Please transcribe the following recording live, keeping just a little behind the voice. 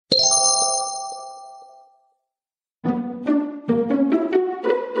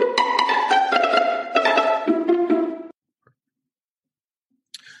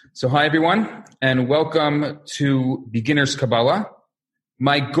So hi, everyone, and welcome to Beginner's Kabbalah.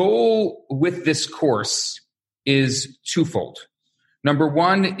 My goal with this course is twofold. Number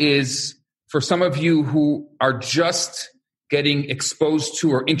one is for some of you who are just getting exposed to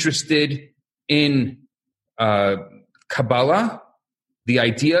or interested in Kabbalah, the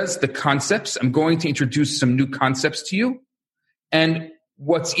ideas, the concepts. I'm going to introduce some new concepts to you. And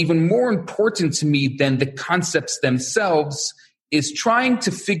what's even more important to me than the concepts themselves is trying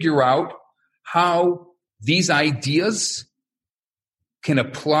to figure out how these ideas can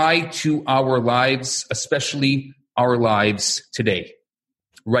apply to our lives, especially our lives today,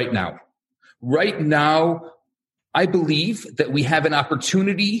 right now. Right now, I believe that we have an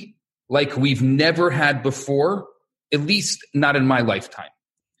opportunity like we've never had before, at least not in my lifetime.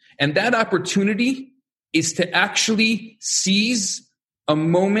 And that opportunity is to actually seize a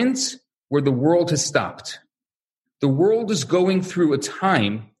moment where the world has stopped. The world is going through a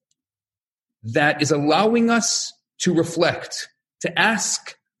time that is allowing us to reflect, to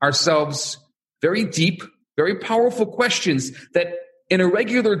ask ourselves very deep, very powerful questions that in a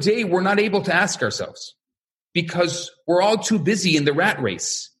regular day we're not able to ask ourselves because we're all too busy in the rat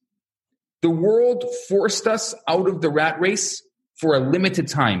race. The world forced us out of the rat race for a limited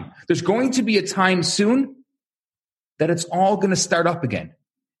time. There's going to be a time soon that it's all going to start up again.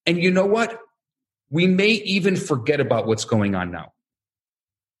 And you know what? We may even forget about what's going on now.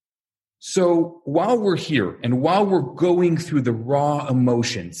 So while we're here and while we're going through the raw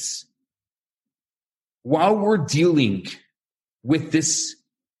emotions, while we're dealing with this,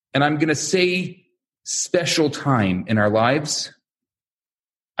 and I'm going to say special time in our lives,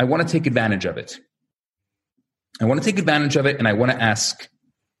 I want to take advantage of it. I want to take advantage of it, and I want to ask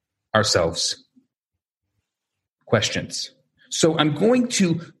ourselves questions. So I'm going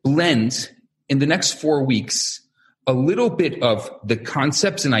to blend in the next 4 weeks a little bit of the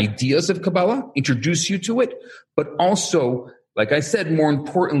concepts and ideas of Kabbalah, introduce you to it, but also, like I said, more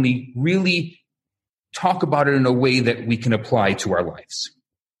importantly, really talk about it in a way that we can apply to our lives.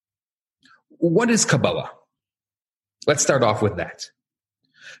 What is Kabbalah? Let's start off with that.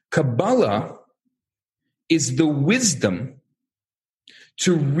 Kabbalah is the wisdom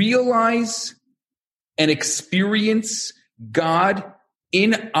to realize and experience God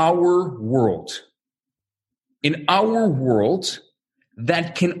in our world. In our world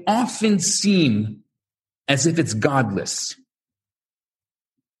that can often seem as if it's godless.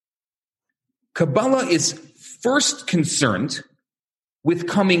 Kabbalah is first concerned with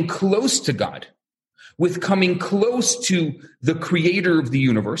coming close to God, with coming close to the creator of the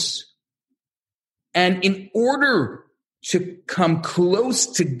universe. And in order to come close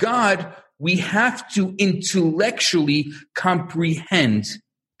to God, we have to intellectually comprehend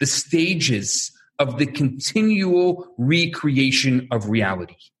the stages of the continual recreation of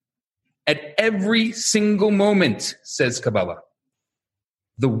reality. At every single moment, says Kabbalah,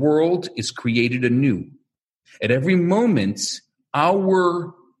 the world is created anew. At every moment,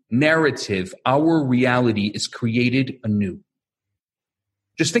 our narrative, our reality is created anew.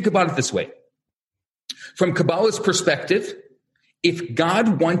 Just think about it this way. From Kabbalah's perspective, if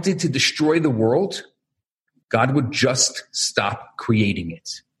God wanted to destroy the world, God would just stop creating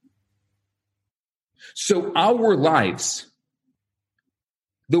it. So our lives,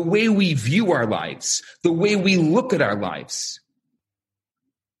 the way we view our lives, the way we look at our lives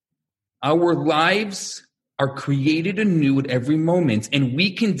are created anew at every moment, and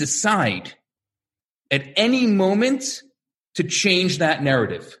we can decide at any moment to change that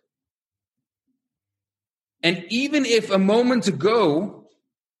narrative. And even if a moment ago,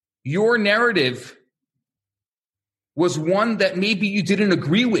 your narrative was one that maybe you didn't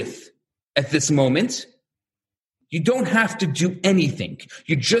agree with at this moment, you don't have to do anything.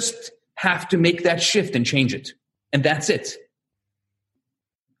 You just have to make that shift and change it. And that's it.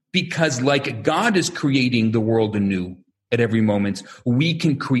 Because like God is creating the world anew at every moment, we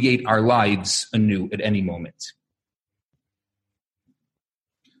can create our lives anew at any moment.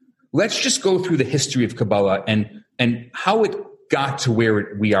 Let's just go through the history of Kabbalah and how it got to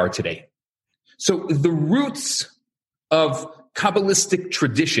where we are today. So the roots of Kabbalistic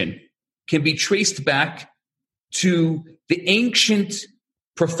tradition can be traced back to the ancient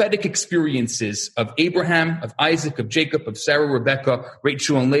prophetic experiences of Abraham, of Isaac, of Jacob, of Sarah, Rebecca,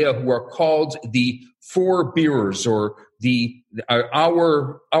 Rachel, and Leah, who are called the forebearers or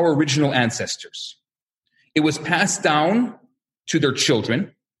our original ancestors. It was passed down to their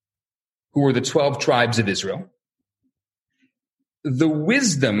children, who were the 12 tribes of Israel. The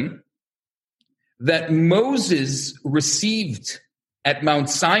wisdom that Moses received at Mount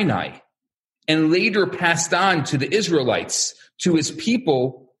Sinai and later passed on to the Israelites, to his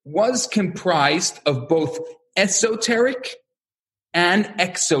people, was comprised of both esoteric and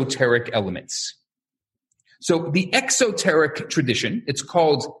exoteric elements. So the exoteric tradition, it's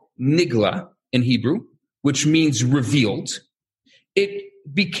called nigla in Hebrew, which means revealed. It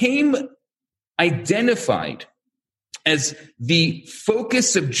became identified as the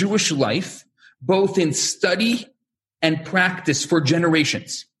focus of Jewish life, both in study and practice for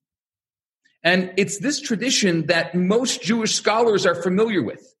generations. And it's this tradition that most Jewish scholars are familiar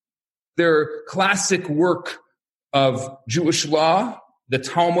with. Their classic work of Jewish law, the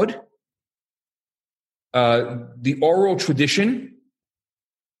Talmud, the oral tradition,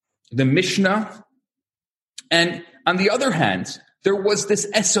 the Mishnah. And on the other hand, there was this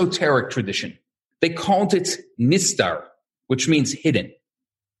esoteric tradition. They called it nistar, which means hidden.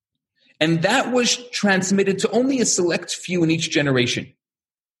 And that was transmitted to only a select few in each generation.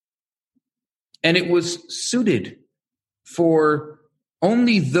 And it was suited for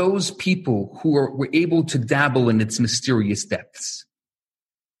only those people who were able to dabble in its mysterious depths.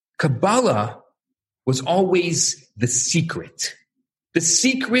 Kabbalah was always the secret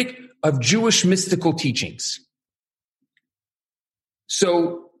of Jewish mystical teachings.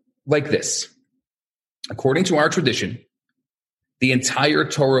 So, like this, according to our tradition, the entire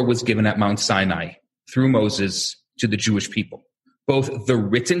Torah was given at Mount Sinai through Moses to the Jewish people, both the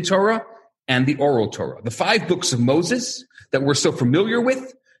written Torah and the oral Torah. The 5 books of Moses that we're so familiar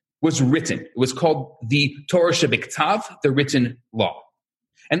with was written. It was called the Torah Shebiktav, the written law.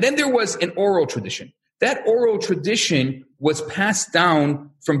 And then there was an oral tradition. That oral tradition was passed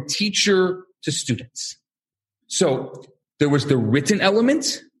down from teacher to students. So there was the written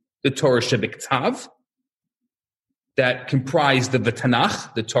element, the Torah Shebiktav, that comprised of the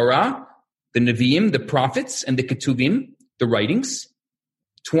Tanakh, the Torah, the Nevi'im, the prophets, and the Ketuvim, the writings.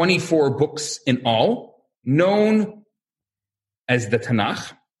 24 books in all, known as the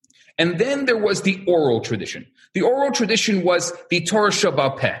Tanakh. And then there was the oral tradition. The oral tradition was the Torah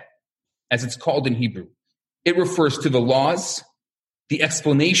Sheba'al Peh, as it's called in Hebrew. It refers to the laws, the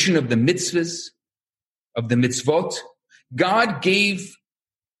explanation of the mitzvahs, of the mitzvot. God gave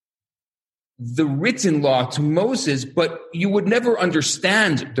the written law to Moses, but you would never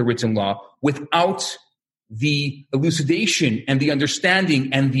understand the written law without the elucidation and the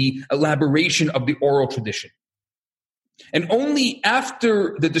understanding and the elaboration of the oral tradition. And only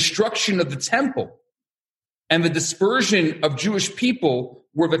after the destruction of the temple and the dispersion of Jewish people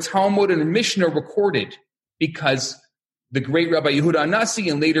were the Talmud and the Mishnah recorded, because the great Rabbi Yehuda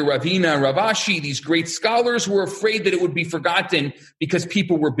Anasi and later Ravina and Rav Ashi, these great scholars, were afraid that it would be forgotten because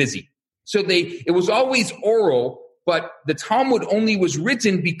people were busy. So it was always oral, but the Talmud only was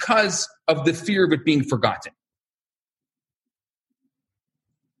written because of the fear of it being forgotten.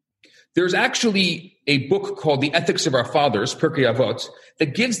 There's actually a book called The Ethics of Our Fathers, Pirkei Avot,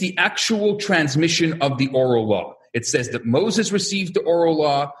 that gives the actual transmission of the oral law. It says that Moses received the oral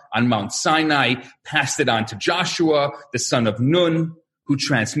law on Mount Sinai, passed it on to Joshua, the son of Nun, who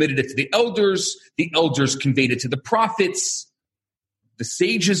transmitted it to the elders. The elders conveyed it to the prophets, the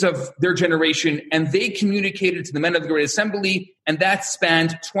sages of their generation, and they communicated to the men of the Great Assembly, and that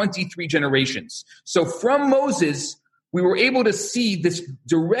spanned 23 generations. So from Moses, we were able to see this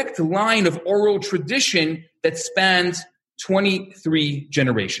direct line of oral tradition that spanned 23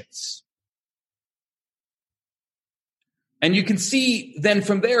 generations. And you can see then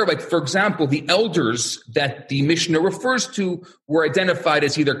from there, like, for example, the elders that the Mishnah refers to were identified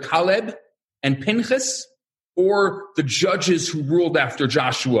as either Caleb and Pinchas, or the judges who ruled after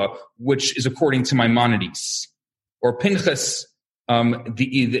Joshua, which is according to Maimonides, or Pinchas, and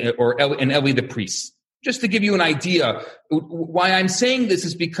Eli the priest. Just to give you an idea, why I'm saying this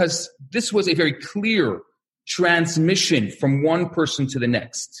is because this was a very clear transmission from one person to the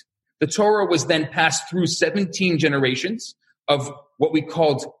next. The Torah was then passed through 17 generations of what we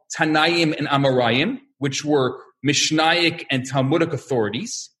called Tanaim and Amoraim, which were Mishnaic and Talmudic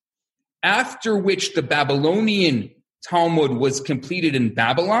authorities, after which the Babylonian Talmud was completed in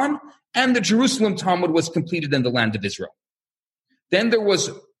Babylon, and the Jerusalem Talmud was completed in the land of Israel. Then there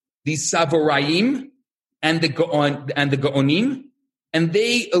was the Savoraim and the Gaonim, and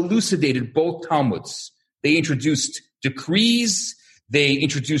they elucidated both Talmuds. They introduced decrees, they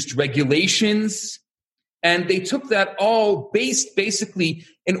introduced regulations, and they took that all based basically,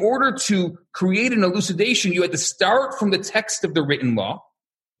 in order to create an elucidation, you had to start from the text of the written law,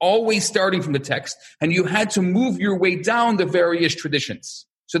 always starting from the text, and you had to move your way down the various traditions.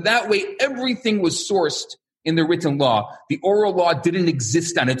 So that way, everything was sourced in the written law. The oral law didn't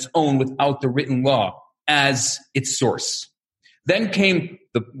exist on its own without the written law as its source. Then came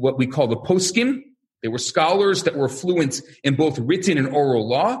what we call the poskim, They were scholars that were fluent in both written and oral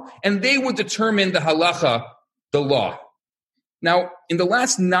law, and they would determine the halacha, the law. Now, in the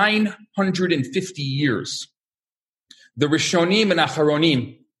last 950 years, the Rishonim and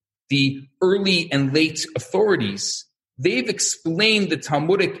Acharonim, the early and late authorities, they've explained the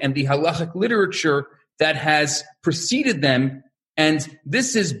Talmudic and the halachic literature that has preceded them, and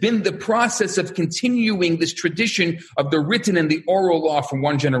this has been the process of continuing this tradition of the written and the oral law from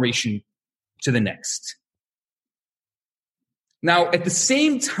one generation to the next. Now, at the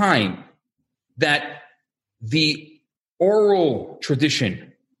same time that the oral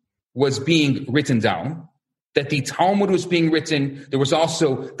tradition was being written down, that the Talmud was being written, there was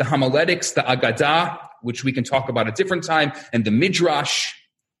also the homiletics, the Agadah, which we can talk about at a different time, and the Midrash.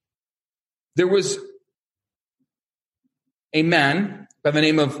 There was a man by the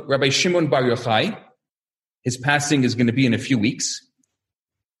name of Rabbi Shimon Bar Yochai. His passing is going to be in a few weeks.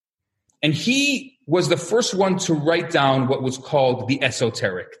 And he was the first one to write down what was called the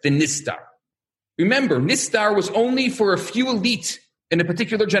esoteric, the Nistar. Remember, Nistar was only for a few elite in a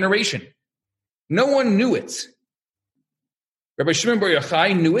particular generation. No one knew it. Rabbi Shimon Bar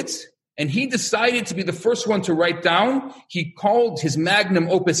Yochai knew it, and he decided to be the first one to write down. He called his magnum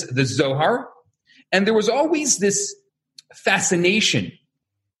opus the Zohar, and there was always this fascination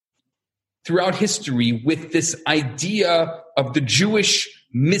throughout history with this idea of the Jewish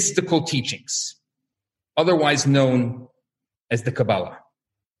mystical teachings, otherwise known as the Kabbalah.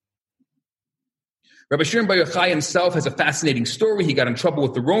 Rabbi Shimon Bar Yochai himself has a fascinating story. He got in trouble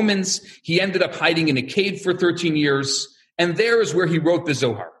with the Romans. He ended up hiding in a cave for 13 years, and there is where he wrote the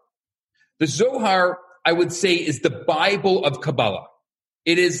Zohar. The Zohar, I would say, is the Bible of Kabbalah.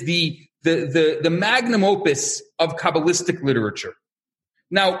 It is the magnum opus of Kabbalistic literature.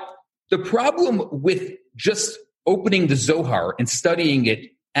 Now, the problem with just opening the Zohar and studying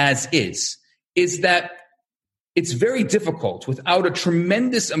it as is that it's very difficult without a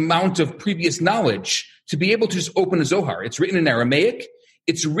tremendous amount of previous knowledge to be able to just open a Zohar. It's written in Aramaic.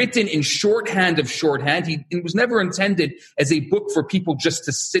 It's written in shorthand of shorthand. It was never intended as a book for people just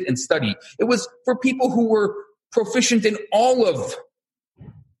to sit and study. It was for people who were proficient in all of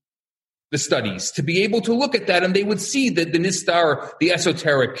the studies to be able to look at that, and they would see that the Nistar, the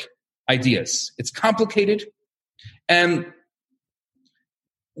esoteric ideas. It's complicated. And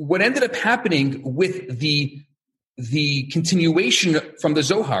what ended up happening with the continuation from the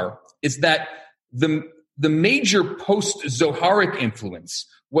Zohar is that the major post-Zoharic influence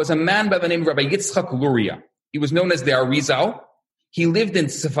was a man by the name of Rabbi Yitzchak Luria. He was known as the Arizal. He lived in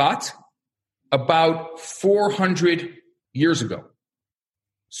Tzfat about 400 years ago.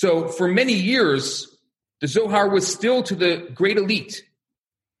 So for many years, the Zohar was still to the great elite.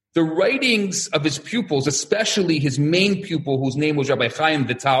 The writings of his pupils, especially his main pupil, whose name was Rabbi Chaim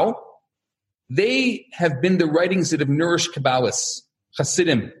Vital, they have been the writings that have nourished Kabbalists,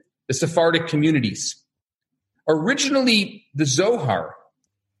 Hasidim, the Sephardic communities. Originally, the Zohar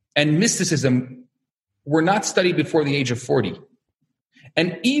and mysticism were not studied before the age of 40.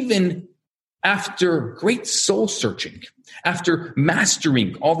 And even after great soul searching, after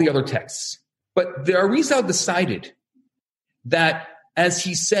mastering all the other texts, but the Arizal decided that, as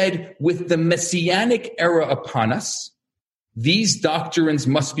he said, with the Messianic era upon us, these doctrines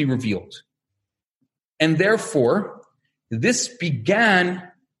must be revealed. And therefore, this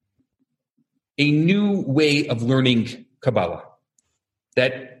began a new way of learning Kabbalah,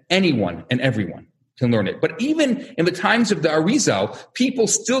 that anyone and everyone can learn it. But even in the times of the Arizal, people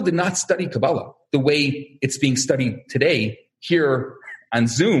still did not study Kabbalah the way it's being studied today here on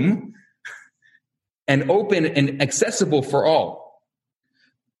Zoom and open and accessible for all.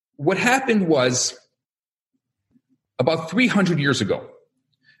 What happened was, about 300 years ago,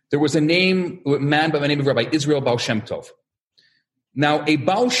 there was a man by the name of Rabbi Israel Baal Shem Tov. Now, a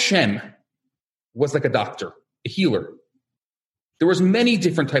Baal Shem was like a doctor, a healer. There was many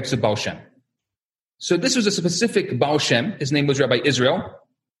different types of Baal Shem. So this was a specific Baal Shem. His name was Rabbi Israel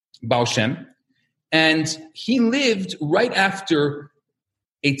Baal Shem. And he lived right after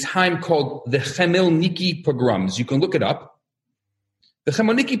a time called the Chmielnicki pogroms. You can look it up. The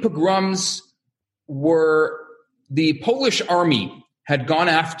Chmielnicki pogroms were the Polish army had gone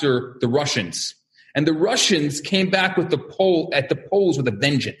after the Russians. And the Russians came back with the Poles with a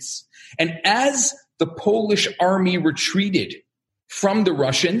vengeance. And as the Polish army retreated from the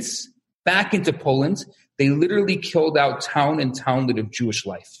Russians back into Poland, they literally killed out town and townlet of Jewish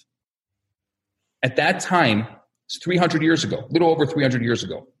life. At that time, it's 300 years ago, a little over 300 years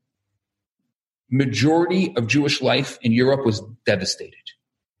ago, majority of Jewish life in Europe was devastated.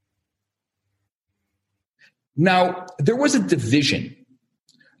 Now, there was a division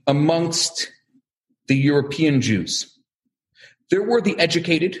amongst the European Jews. There were the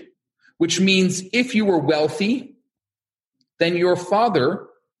educated, which means if you were wealthy, then your father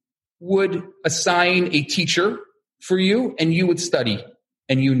would assign a teacher for you and you would study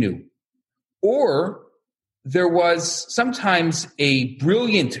and you knew. Or there was sometimes a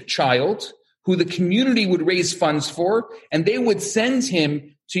brilliant child who the community would raise funds for, and they would send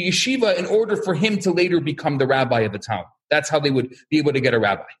him to yeshiva in order for him to later become the rabbi of the town. That's how they would be able to get a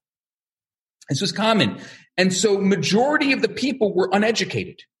rabbi. This was common. And so majority of the people were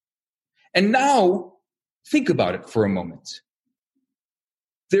uneducated. And now, think about it for a moment.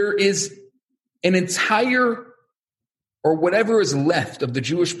 There is an entire, or whatever is left of the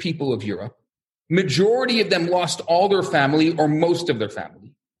Jewish people of Europe. Majority of them lost all their family or most of their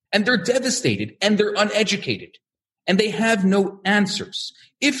family. And they're devastated and they're uneducated. And they have no answers.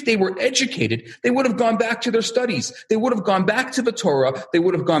 If they were educated, they would have gone back to their studies. They would have gone back to the Torah. They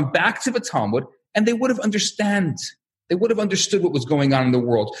would have gone back to the Talmud. And they would have They would have understood what was going on in the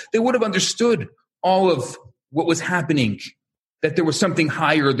world. They would have understood all of what was happening, that there was something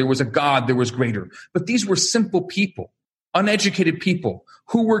higher, there was a God, there was greater. But these were simple people, uneducated people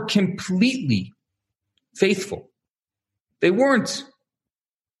who were completely faithful. They weren't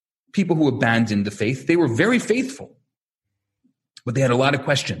people who abandoned the faith. They were very faithful. But they had a lot of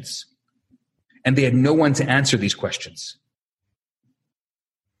questions. And they had no one to answer these questions.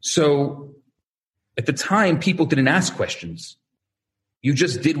 So at the time, people didn't ask questions. You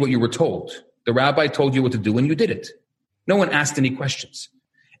just did what you were told. The rabbi told you what to do and you did it. No one asked any questions.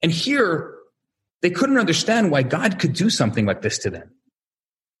 And here, they couldn't understand why God could do something like this to them.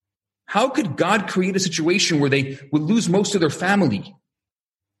 How could God create a situation where they would lose most of their family?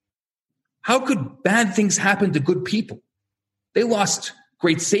 How could bad things happen to good people? They lost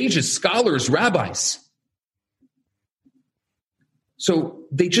great sages, scholars, rabbis. So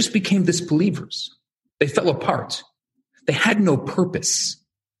they just became disbelievers. They fell apart. They had no purpose.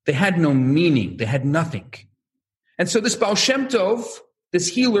 They had no meaning. They had nothing. And so this Baal Shem Tov, this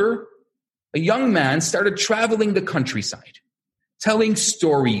healer, a young man, started traveling the countryside, telling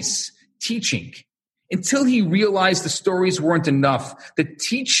stories, teaching, until he realized the stories weren't enough. The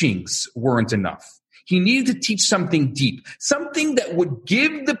teachings weren't enough. He needed to teach something deep, something that would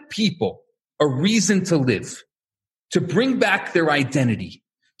give the people a reason to live, to bring back their identity,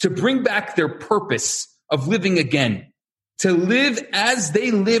 to bring back their purpose of living again, to live as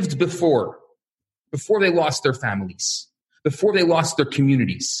they lived before they lost their families, before they lost their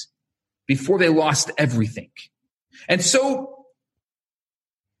communities, before they lost everything. And so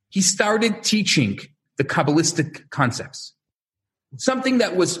he started teaching the Kabbalistic concepts, something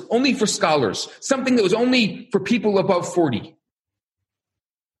that was only for scholars, something that was only for people above 40.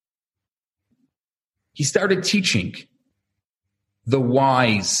 He started teaching the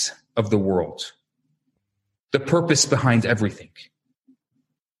whys of the world, the purpose behind everything.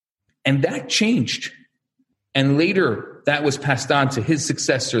 And that changed. And later, that was passed on to his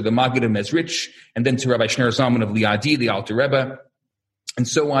successor, the Maggid of Mezrich, and then to Rabbi Shneur Zalman of Liadi, the Alter Rebbe, and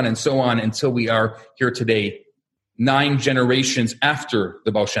so on, until we are here today, 9 generations after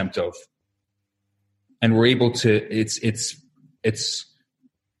the Baal Shem Tov. And we're able to, it's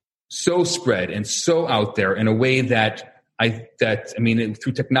so spread and so out there in a way that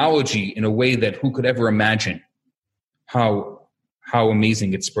through technology, in a way that who could ever imagine how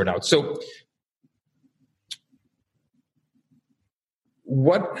amazing it's spread out. So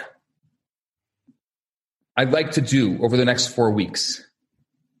what I'd like to do over the next 4 weeks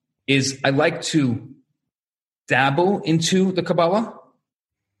is I'd like to dabble into the Kabbalah,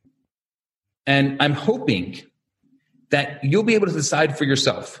 and I'm hoping that you'll be able to decide for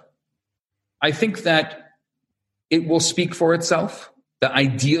yourself. I think that it will speak for itself. The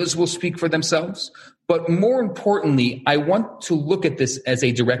ideas will speak for themselves. But more importantly, I want to look at this as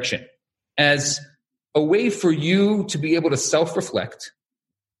a direction, as a way for you to be able to self-reflect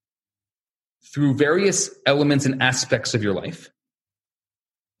through various elements and aspects of your life.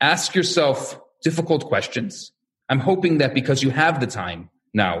 Ask yourself difficult questions. I'm hoping that because you have the time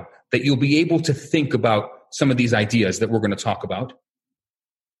now, that you'll be able to think about some of these ideas that we're going to talk about.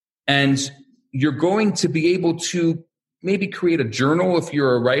 And you're going to be able to maybe create a journal if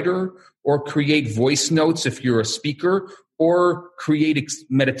you're a writer, or create voice notes if you're a speaker, or create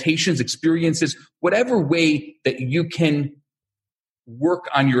meditations, experiences, whatever way that you can work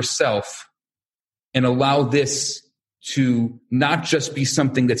on yourself and allow this to not just be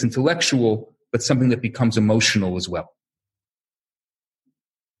something that's intellectual, but something that becomes emotional as well.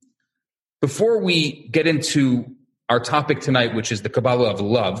 Before we get into our topic tonight, which is the Kabbalah of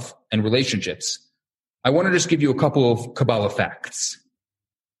love and relationships, I want to just give you a couple of Kabbalah facts.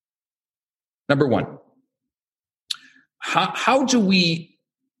 Number one, how do we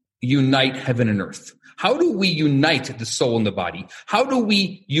unite heaven and earth? How do we unite the soul and the body? How do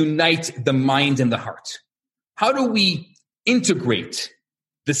we unite the mind and the heart? How do we integrate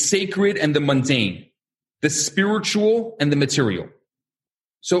the sacred and the mundane, the spiritual and the material?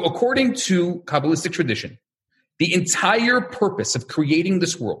 So according to Kabbalistic tradition, the entire purpose of creating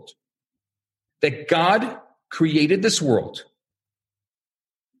this world, that God created this world.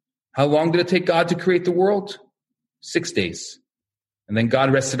 How long did it take God to create the world? 6 days. And then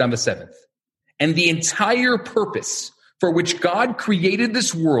God rested on the seventh. And the entire purpose for which God created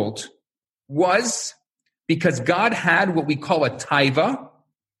this world was because God had what we call a taiva.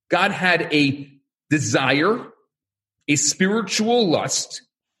 God had a desire, a spiritual lust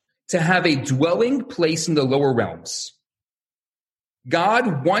to have a dwelling place in the lower realms.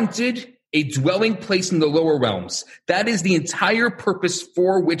 God wanted a dwelling place in the lower realms. That is the entire purpose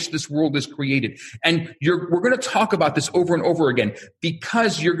for which this world is created. And we're going to talk about this over and over again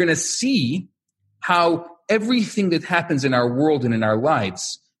because you're going to see how everything that happens in our world and in our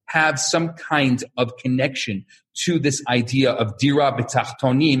lives have some kind of connection to this idea of dira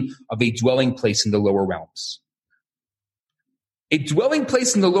b'tachtonim, of a dwelling place in the lower realms. A dwelling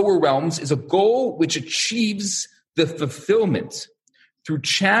place in the lower realms is a goal which achieves the fulfillment through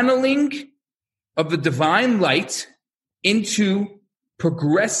channeling of the divine light into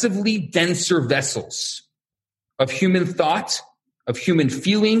progressively denser vessels of human thought, of human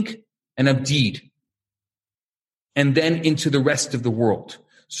feeling, and of deed, and then into the rest of the world.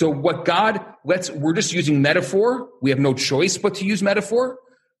 So what we're just using metaphor. We have no choice but to use metaphor.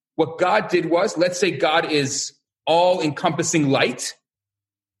 What God did was, let's say God is all-encompassing light.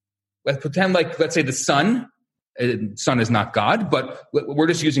 Let's pretend let's say the sun. Sun is not God, but we're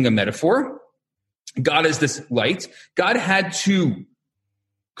just using a metaphor. God is this light. God had to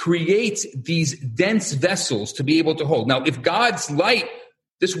create these dense vessels to be able to hold. Now, if God's light,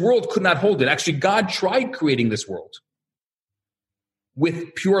 this world could not hold it. Actually, God tried creating this world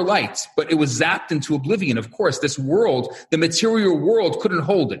with pure light, but it was zapped into oblivion. Of course, this world, the material world, couldn't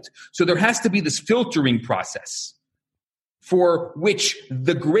hold it. So there has to be this filtering process for which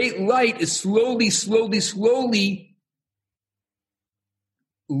the great light is slowly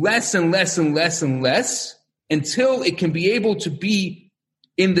less and less and less and less until it can be able to be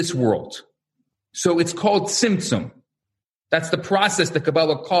in this world. So it's called tzimtzum. That's the process that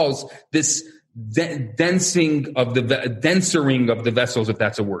Kabbalah calls this densering of the vessels, if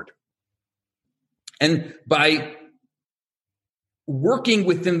that's a word. And by working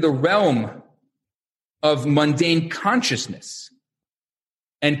within the realm of mundane consciousness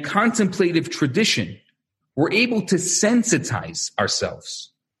and contemplative tradition, we're able to sensitize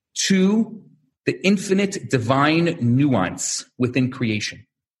ourselves to the infinite divine nuance within creation.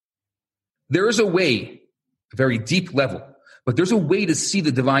 There is a way, a very deep level, but there's a way to see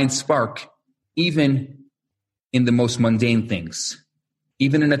the divine spark even in the most mundane things,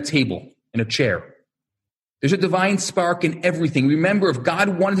 even in a table, in a chair. There's a divine spark in everything. Remember, if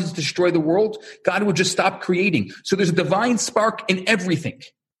God wanted to destroy the world, God would just stop creating. So there's a divine spark in everything.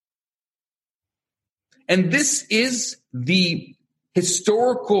 And this is the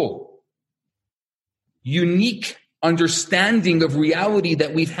historical, unique understanding of reality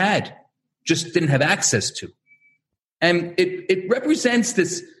that we've had, just didn't have access to. And it represents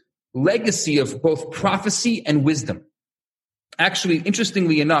this legacy of both prophecy and wisdom. Actually,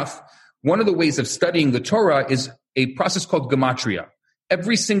 interestingly enough, one of the ways of studying the Torah is a process called gematria.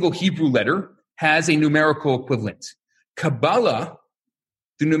 Every single Hebrew letter has a numerical equivalent. Kabbalah,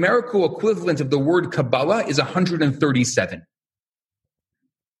 the numerical equivalent of the word Kabbalah is 137.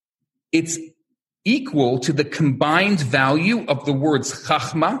 It's equal to the combined value of the words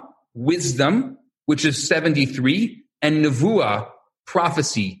chachma, wisdom, which is 73, and nevuah,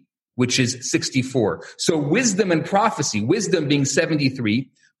 prophecy, which is 64. So wisdom and prophecy, wisdom being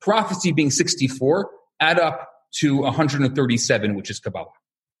 73, prophecy being 64, add up to 137, which is Kabbalah.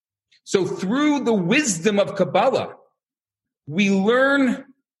 So through the wisdom of Kabbalah, we learn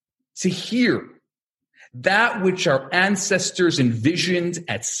to hear that which our ancestors envisioned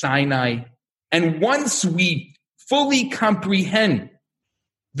at Sinai. And once we fully comprehend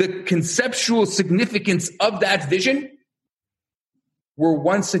the conceptual significance of that vision, we're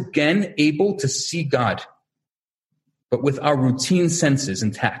once again able to see God, but with our routine senses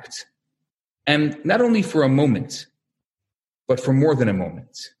intact. And not only for a moment, but for more than a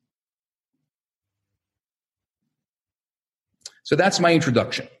moment. So that's my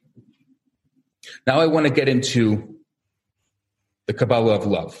introduction. Now I want to get into the Kabbalah of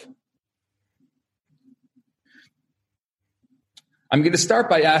love. I'm going to start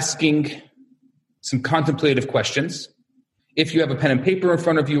by asking some contemplative questions. If you have a pen and paper in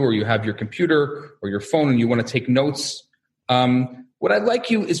front of you, or you have your computer or your phone and you want to take notes, what I'd like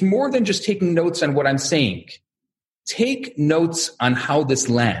you is more than just taking notes on what I'm saying. Take notes on how this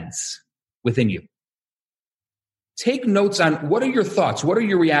lands within you. Take notes on what are your thoughts, what are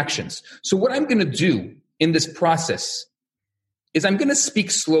your reactions. So what I'm going to do in this process is I'm going to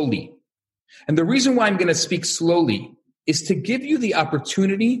speak slowly. And the reason why I'm going to speak slowly is to give you the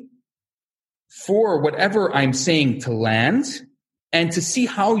opportunity for whatever I'm saying to land and to see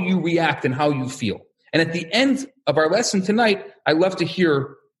how you react and how you feel. And at the end of our lesson tonight, I'd love to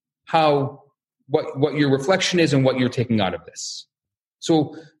hear what your reflection is and what you're taking out of this.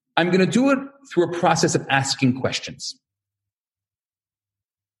 So I'm going to do it through a process of asking questions.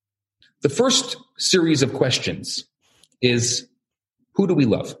 The first series of questions is, who do we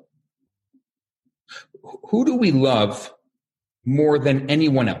love? Who do we love more than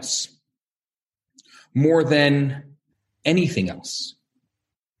anyone else? More than anything else?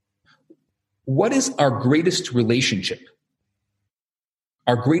 What is our greatest relationship?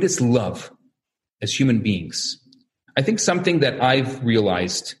 Our greatest love as human beings? I think something that I've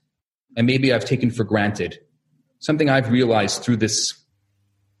realized, and maybe I've taken for granted, something I've realized through this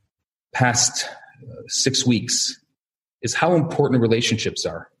past 6 weeks is how important relationships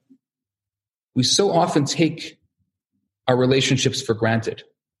are. We so often take our relationships for granted.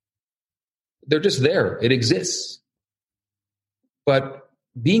 They're just there. It exists. But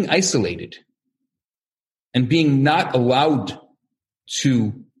being isolated and being not allowed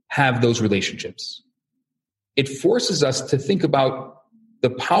to have those relationships, it forces us to think about the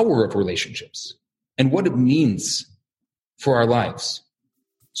power of relationships and what it means for our lives.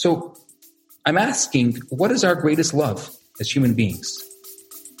 So I'm asking, what is our greatest love as human beings?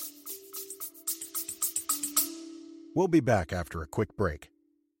 We'll be back after a quick break.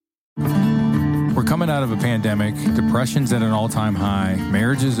 We're coming out of a pandemic. Depression's at an all-time high.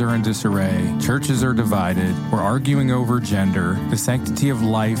 Marriages are in disarray. Churches are divided. We're arguing over gender. The sanctity of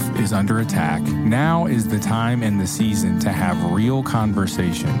life is under attack. Now is the time and the season to have real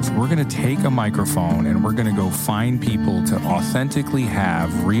conversations. We're going to take a microphone and we're going to go find people to authentically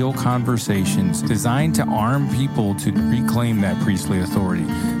have real conversations designed to arm people to reclaim that priestly authority.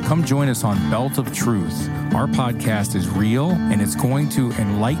 Come join us on Belt of Truth. Our podcast is real and it's going to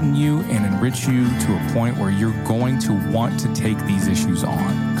enlighten you and enrich you to a point where you're going to want to take these issues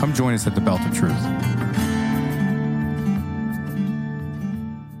on. Come join us at the Belt of Truth.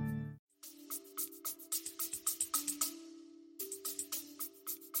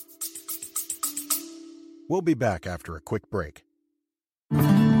 We'll be back after a quick break.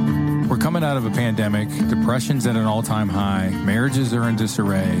 We're coming out of a pandemic. Depression's at an all-time high. Marriages are in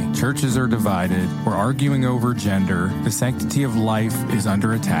disarray. Churches are divided. We're arguing over gender. The sanctity of life is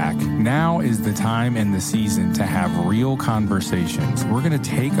under attack. Now is the time and the season to have real conversations. We're going to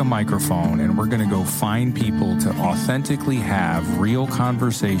take a microphone and we're going to go find people to authentically have real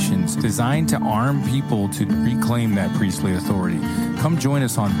conversations designed to arm people to reclaim that priestly authority. Come join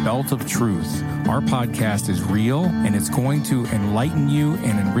us on Belt of Truth. Our podcast is real and it's going to enlighten you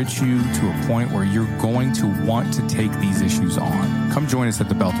and enrich you to a point where you're going to want to take these issues on. Come join us at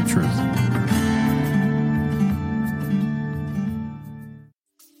the Belt of Truth.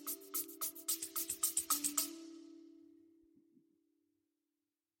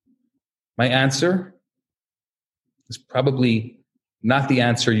 My answer is probably not the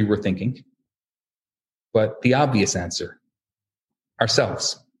answer you were thinking, but the obvious answer: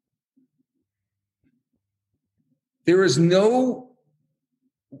 ourselves. There is no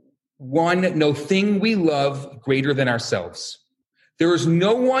thing we love greater than ourselves. There is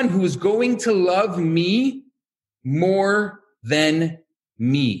no one who is going to love me more than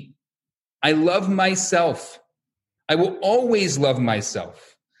me. I love myself. I will always love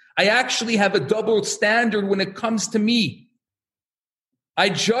myself. I actually have a double standard when it comes to me. I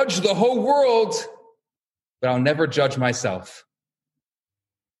judge the whole world, but I'll never judge myself.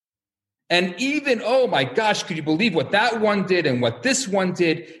 And even, oh my gosh, could you believe what that one did and what this one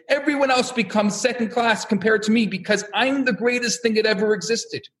did? Everyone else becomes second class compared to me because I'm the greatest thing that ever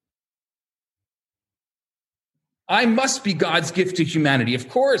existed. I must be God's gift to humanity, of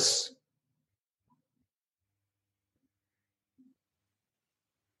course.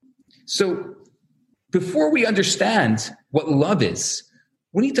 So before we understand what love is,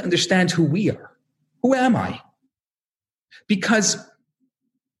 we need to understand who we are. Who am I? Because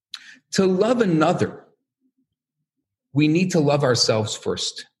to love another, we need to love ourselves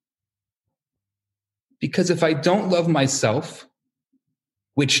first. Because if I don't love myself,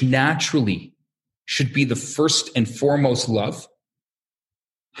 which naturally should be the first and foremost love,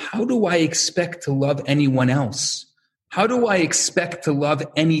 how do I expect to love anyone else? How do I expect to love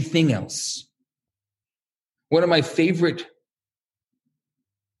anything else? One of my favorite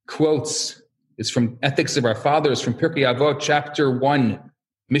quotes is from Ethics of Our Fathers, from Pirkei Avot, chapter 1,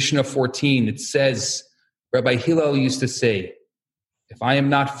 Mishnah 14. It says, Rabbi Hillel used to say, if I am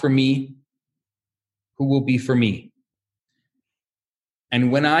not for me, who will be for me?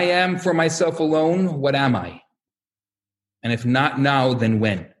 And when I am for myself alone, what am I? And if not now, then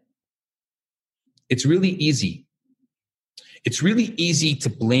when? It's really easy. It's really easy to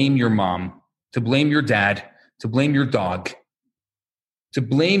blame your mom, to blame your dad, to blame your dog, to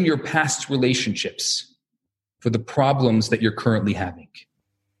blame your past relationships for the problems that you're currently having.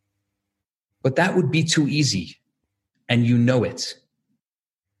 But that would be too easy, and you know it.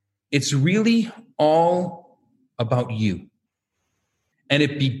 It's really all about you. And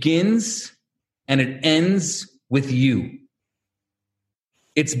it begins and it ends with you.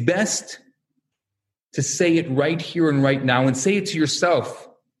 It's best to say it right here and right now, and say it to yourself.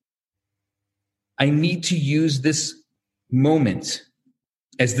 I need to use this moment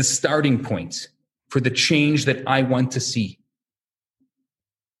as the starting point for the change that I want to see.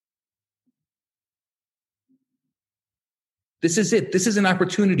 This is it. This is an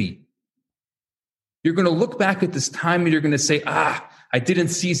opportunity. You're going to look back at this time and you're going to say, I didn't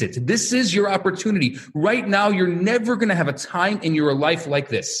seize it. This is your opportunity. Right now, you're never going to have a time in your life like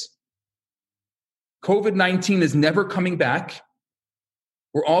this. COVID-19 is never coming back.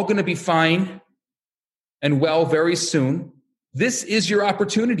 We're all going to be fine and well very soon. This is your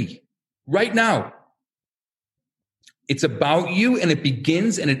opportunity right now. It's about you, and it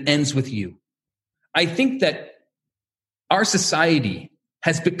begins and it ends with you. I think that our society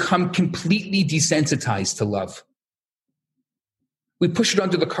has become completely desensitized to love. We push it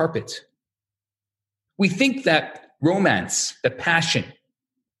under the carpet. We think that romance, that passion,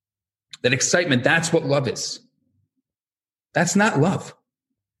 that excitement, that's what love is. That's not love.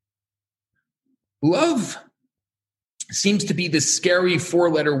 Love seems to be this scary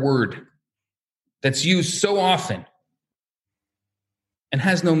 4-letter word that's used so often and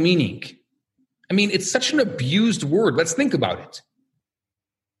has no meaning. I mean, it's such an abused word. Let's think about it.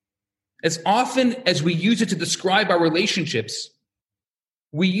 As often as we use it to describe our relationships,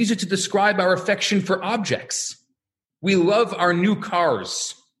 we use it to describe our affection for objects. We love our new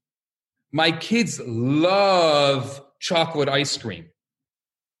cars. My kids love chocolate ice cream.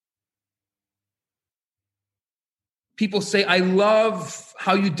 People say, I love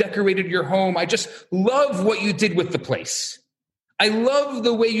how you decorated your home. I just love what you did with the place. I love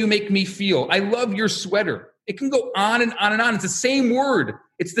the way you make me feel. I love your sweater. It can go on and on and on. It's the same word.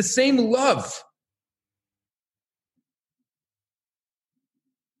 It's the same love.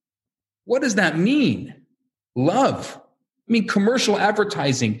 What does that mean? Love. I mean, commercial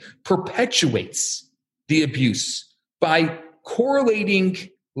advertising perpetuates the abuse by correlating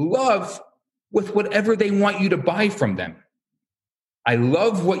love with whatever they want you to buy from them. I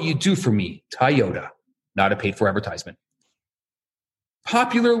love what you do for me, Toyota, not a paid for advertisement.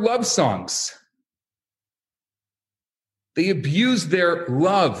 Popular love songs. They abuse their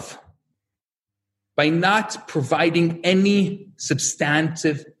love by not providing any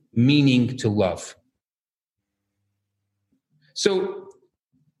substantive meaning to love. So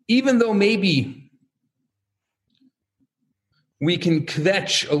even though maybe we can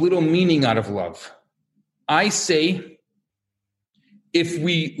kvetch a little meaning out of love, I say, if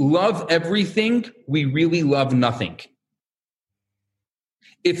we love everything, we really love nothing.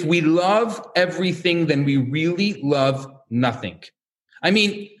 If we love everything, then we really love nothing. I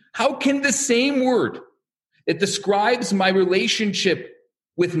mean, how can the same word that describes my relationship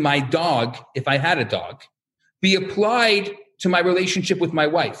with my dog, if I had a dog, be applied to my relationship with my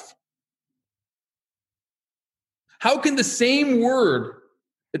wife? How can the same word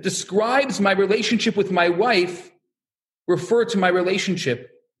that describes my relationship with my wife refer to my relationship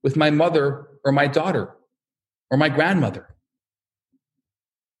with my mother or my daughter or my grandmother?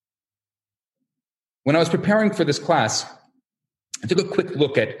 When I was preparing for this class, I took a quick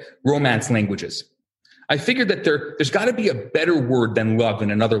look at Romance languages. I figured that there's got to be a better word than love in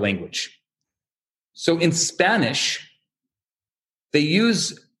another language. So in Spanish, they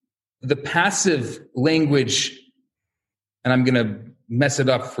use the passive language, and I'm going to mess it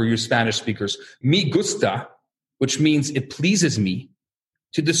up for you Spanish speakers, me gusta, which means it pleases me,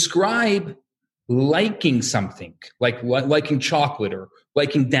 to describe liking something, like liking chocolate or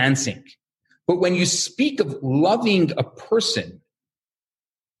liking dancing. But when you speak of loving a person,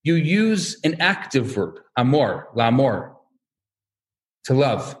 you use an active verb, amor, l'amor, to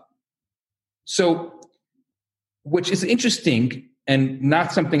love. So, which is interesting and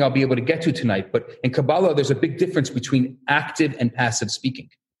not something I'll be able to get to tonight, but in Kabbalah, there's a big difference between active and passive speaking.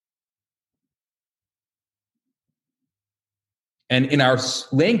 And in our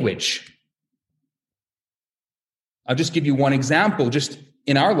language, I'll just give you one example. Just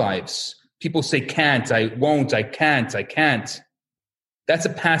in our lives, people say can't, I won't, I can't, I can't. That's a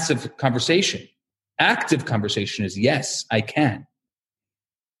passive conversation. Active conversation is yes, I can.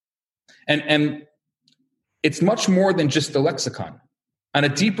 And it's much more than just the lexicon. On a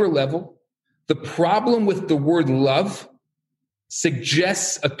deeper level, the problem with the word love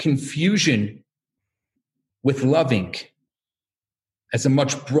suggests a confusion with loving as a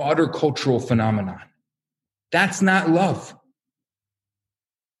much broader cultural phenomenon. That's not love.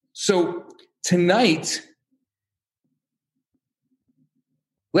 So tonight,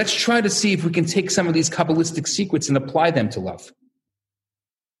 let's try to see if we can take some of these Kabbalistic secrets and apply them to love.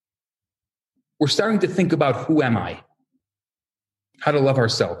 We're starting to think about who am I? How to love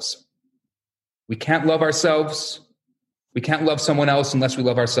ourselves. We can't love ourselves. We can't love someone else unless we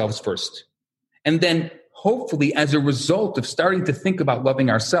love ourselves first. And then hopefully, as a result of starting to think about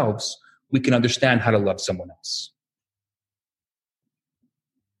loving ourselves, we can understand how to love someone else.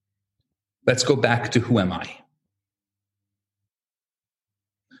 Let's go back to who am I?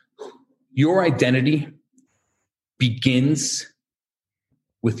 Your identity begins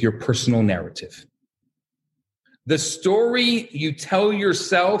with your personal narrative. The story you tell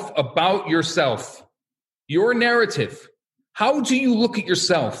yourself about yourself, your narrative. How do you look at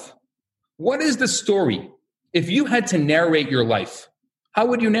yourself? What is the story? If you had to narrate your life, how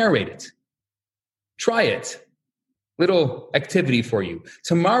would you narrate it? Try it. Little activity for you.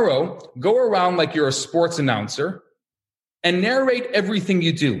 Tomorrow, go around like you're a sports announcer and narrate everything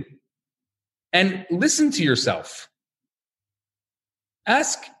you do. And listen to yourself.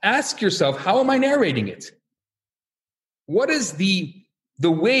 Ask yourself, how am I narrating it? What is the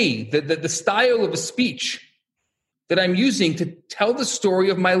way, the style of a speech that I'm using to tell the story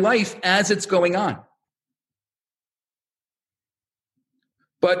of my life as it's going on?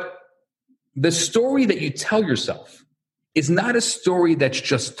 But the story that you tell yourself is not a story that's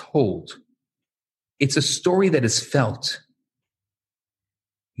just told. It's a story that is felt.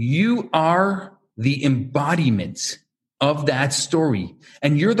 You are the embodiment of that story,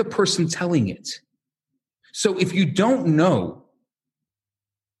 and you're the person telling it. So if you don't know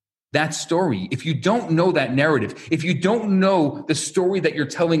that story, if you don't know that narrative, if you don't know the story that you're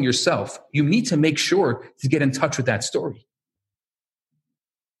telling yourself, you need to make sure to get in touch with that story.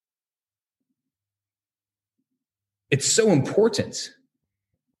 It's so important.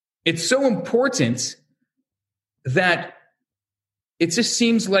 It's so important that it just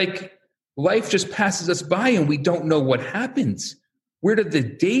seems like life just passes us by and we don't know what happens. Where did the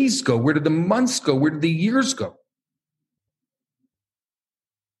days go? Where did the months go? Where did the years go?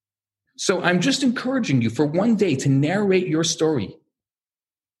 So I'm just encouraging you for one day to narrate your story.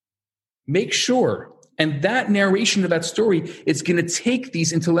 Make sure, and that narration of that story is going to take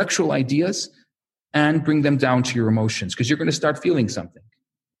these intellectual ideas and bring them down to your emotions, because you're going to start feeling something.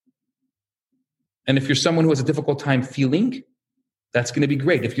 And if you're someone who has a difficult time feeling, that's going to be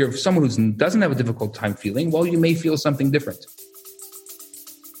great. If you're someone who doesn't have a difficult time feeling, well, you may feel something different.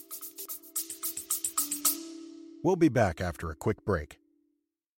 We'll be back after a quick break.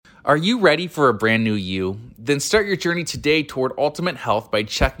 Are you ready for a brand new you? Then start your journey today toward ultimate health by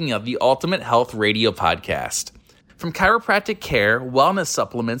checking out the Ultimate Health Radio podcast. From chiropractic care, wellness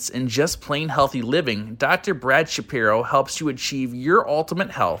supplements, and just plain healthy living, Dr. Brad Shapiro helps you achieve your ultimate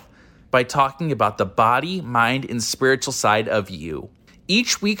health by talking about the body, mind, and spiritual side of you.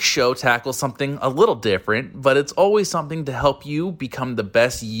 Each week's show tackles something a little different, but it's always something to help you become the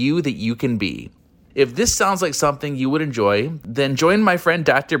best you that you can be. If this sounds like something you would enjoy, then join my friend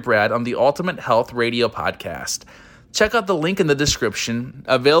Dr. Brad on the Ultimate Health Radio podcast. Check out the link in the description,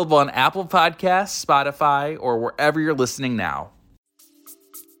 available on Apple Podcasts, Spotify, or wherever you're listening now.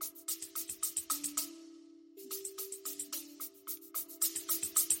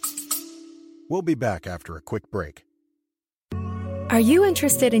 We'll be back after a quick break. Are you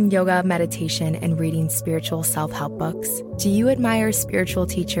interested in yoga, meditation, and reading spiritual self-help books? Do you admire spiritual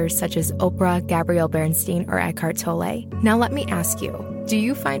teachers such as Oprah, Gabrielle Bernstein, or Eckhart Tolle? Now let me ask you, do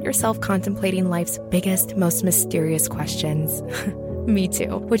you find yourself contemplating life's biggest, most mysterious questions? Me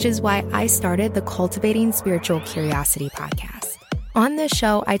too, which is why I started the Cultivating Spiritual Curiosity podcast. On this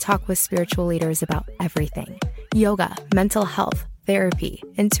show, I talk with spiritual leaders about everything: yoga, mental health, therapy,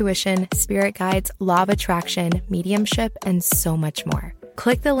 intuition, spirit guides, law of attraction, mediumship, and so much more.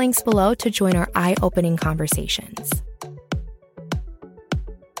 Click the links below to join our eye-opening conversations.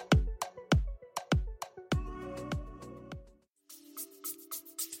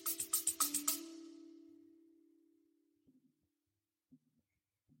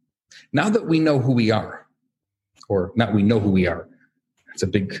 Now that we know who we are, or not we know who we are,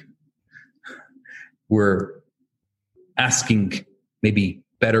 we're asking maybe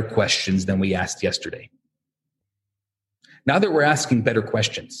better questions than we asked yesterday. Now that we're asking better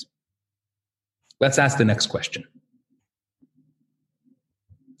questions, let's ask the next question.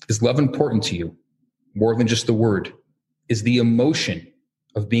 Is love important to you more than just the word? Is the emotion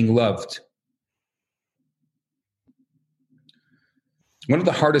of being loved? One of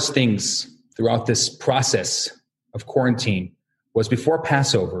the hardest things throughout this process of quarantine was before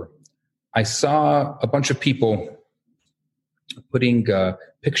Passover, I saw a bunch of people putting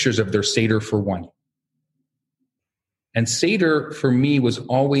pictures of their Seder for one. And Seder for me was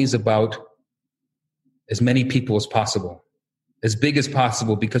always about as many people as possible, as big as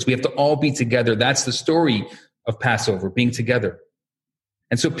possible, because we have to all be together. That's the story of Passover, being together.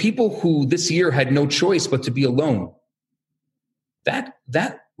 And so people who this year had no choice but to be alone,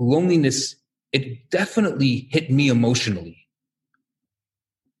 that loneliness, it definitely hit me emotionally.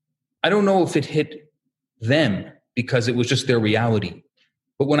 I don't know if it hit them because it was just their reality.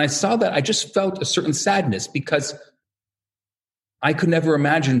 But when I saw that, I just felt a certain sadness because I could never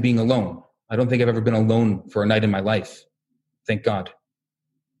imagine being alone. I don't think I've ever been alone for a night in my life. Thank God.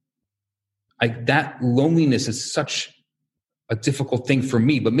 That loneliness is such a difficult thing for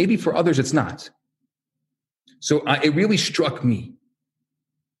me, but maybe for others it's not. So it really struck me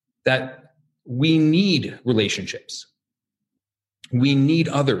that we need relationships. We need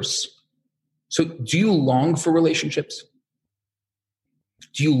others. So do you long for relationships?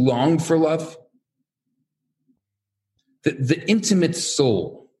 Do you long for love? The intimate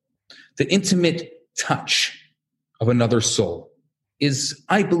soul, the intimate touch of another soul is,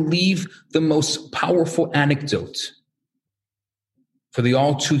 I believe, the most powerful antidote for the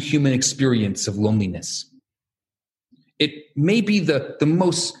all too human experience of loneliness. It may be the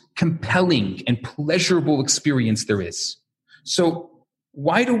most compelling and pleasurable experience there is. So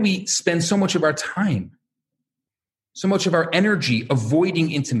why do we spend so much of our time, so much of our energy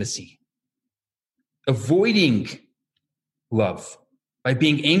avoiding intimacy, avoiding love, by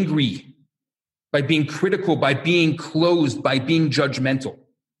being angry, by being critical, by being closed, by being judgmental?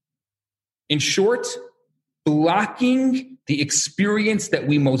 In short, blocking the experience that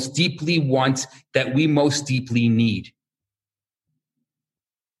we most deeply want, that we most deeply need.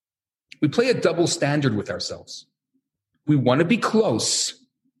 We play a double standard with ourselves. We want to be close.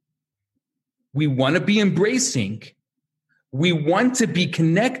 We want to be embracing. We want to be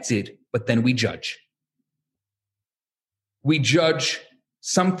connected, but then we judge. We judge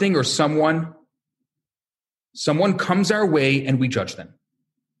something or someone. Someone comes our way and we judge them.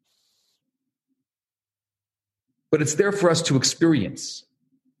 But it's there for us to experience.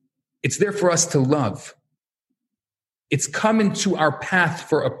 It's there for us to love. It's come into our path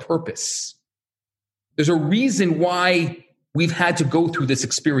for a purpose. There's a reason why we've had to go through this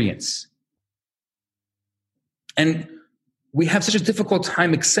experience. And we have such a difficult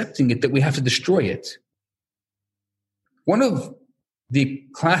time accepting it that we have to destroy it. One of the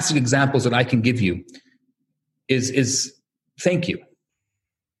classic examples that I can give you is thank you.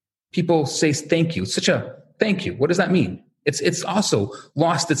 People say thank you. It's such a thank you. What does that mean? It's also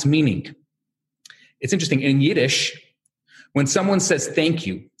lost its meaning. It's interesting. In Yiddish, when someone says thank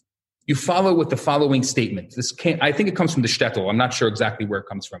you, you follow with the following statement. I think it comes from the shtetl. I'm not sure exactly where it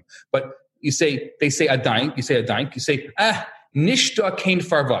comes from. But they say a dank, you say, nishta kein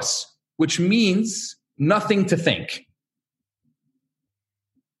farvas, which means nothing to thank.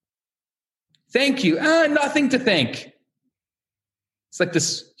 Thank you. Nothing to thank. It's like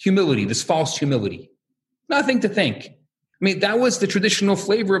this humility, this false humility. Nothing to thank. I mean, that was the traditional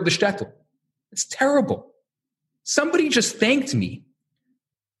flavor of the shtetl. It's terrible. Somebody just thanked me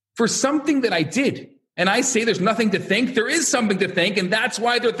for something that I did. And I say there's nothing to thank. There is something to thank, and that's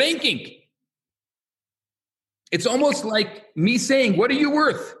why they're thanking. It's almost like me saying, what are you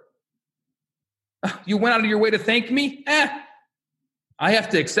worth? You went out of your way to thank me? I have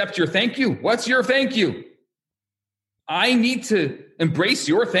to accept your thank you. What's your thank you? I need to embrace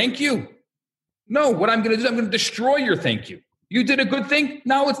your thank you. No, what I'm going to do, I'm going to destroy your thank you. You did a good thing.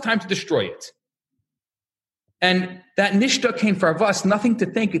 Now it's time to destroy it. And that nishta kein farvas, nothing to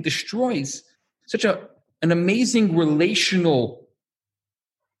thank, it destroys such an amazing relational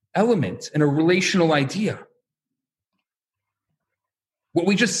element and a relational idea. What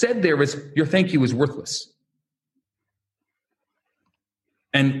we just said there is your thank you is worthless.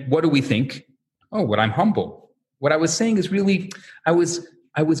 And what do we think? Oh, what I'm humble. What I was saying is really, I was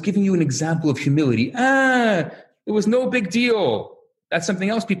giving you an example of humility. It was no big deal. That's something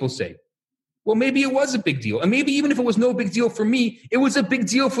else people say. Well, maybe it was a big deal. And maybe even if it was no big deal for me, it was a big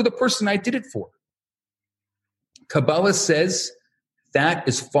deal for the person I did it for. Kabbalah says that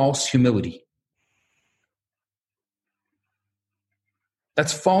is false humility.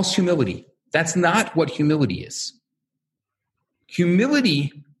 That's false humility. That's not what humility is.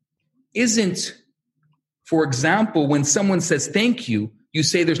 Humility isn't, for example, when someone says thank you, you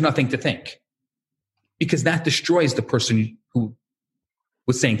say there's nothing to thank, because that destroys the person who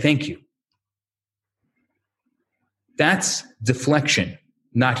was saying thank you. That's deflection,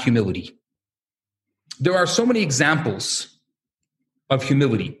 not humility. There are so many examples of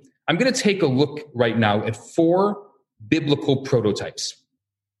humility. I'm going to take a look right now at 4 biblical prototypes.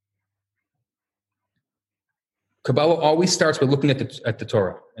 Kabbalah always starts by looking at the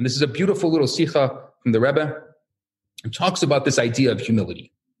Torah. And this is a beautiful little sikha from the Rebbe. It talks about this idea of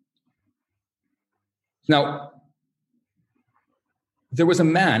humility. Now, there was a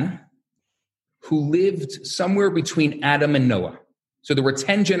man who lived somewhere between Adam and Noah. So there were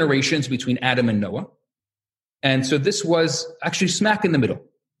 10 generations between Adam and Noah. And so this was actually smack in the middle,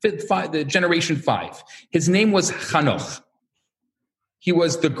 the generation 5. His name was Hanoch. He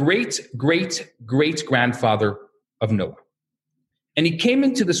was the great-great-great-grandfather of Noah. And he came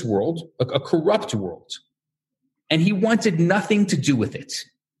into this world, a corrupt world, and he wanted nothing to do with it.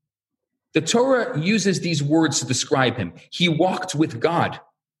 The Torah uses these words to describe him. He walked with God.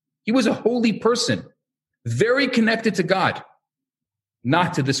 He was a holy person, very connected to God,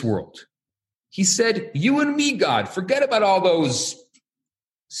 not to this world. He said, you and me, God, forget about all those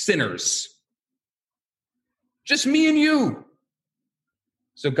sinners. Just me and you.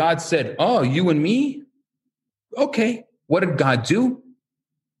 So God said, oh, you and me? Okay. What did God do?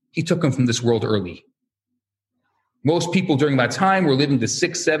 He took him from this world early. Most people during that time were living to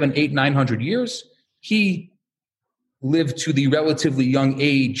 6, 7, 8, 900 years. He lived to the relatively young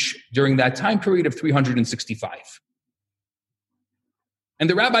age during that time period of 365. And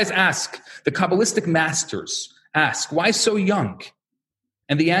the rabbis ask, the Kabbalistic masters ask, why so young?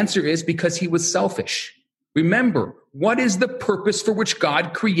 And the answer is because he was selfish. Remember, what is the purpose for which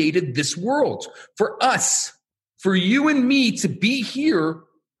God created this world? For us, for you and me to be here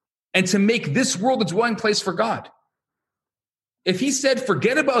and to make this world a dwelling place for God. If he said,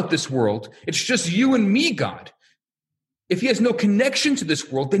 forget about this world, it's just you and me, God. If he has no connection to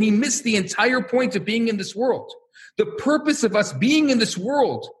this world, then he missed the entire point of being in this world. The purpose of us being in this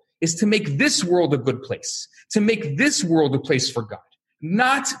world is to make this world a good place, to make this world a place for God,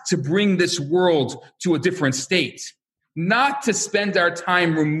 not to bring this world to a different state, not to spend our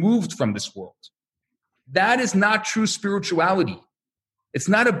time removed from this world. That is not true spirituality. It's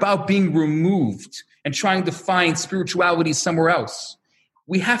not about being removed and trying to find spirituality somewhere else.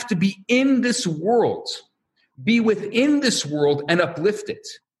 We have to be in this world, be within this world and uplift it.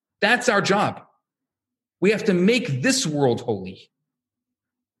 That's our job. We have to make this world holy.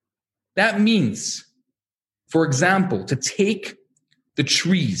 That means, for example, to take the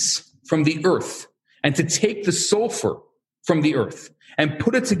trees from the earth and to take the sulfur from the earth and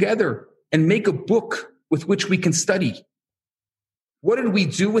put it together and make a book with which we can study. What did we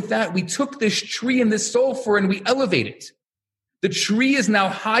do with that? We took this tree and this sulfur and we elevated it. The tree is now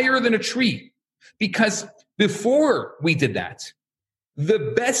higher than a tree because before we did that,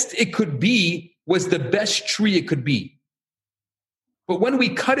 the best it could be was the best tree it could be. But when we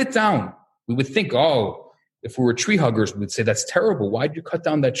cut it down, we would think, oh, if we were tree huggers, we would say, that's terrible. Why did you cut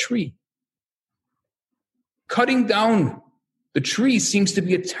down that tree? Cutting down the tree seems to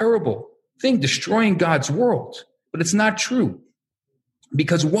be a terrible thing, destroying God's world. But it's not true.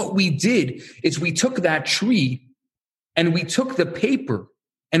 Because what we did is we took that tree and we took the paper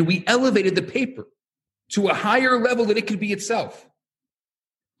and we elevated the paper to a higher level than it could be itself.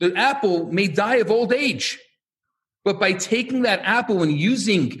 The apple may die of old age, but by taking that apple and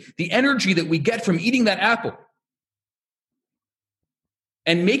using the energy that we get from eating that apple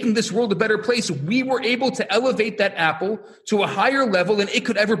and making this world a better place, we were able to elevate that apple to a higher level than it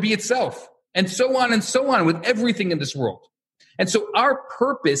could ever be itself. And so on with everything in this world. And so our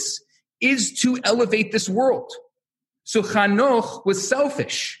purpose is to elevate this world. So Hanoch was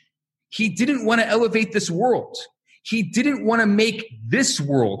selfish. He didn't want to elevate this world. He didn't want to make this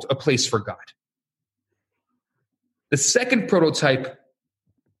world a place for God. The second prototype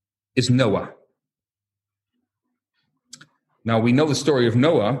is Noah. Now we know the story of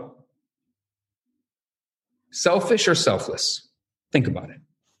Noah. Selfish or selfless? Think about it.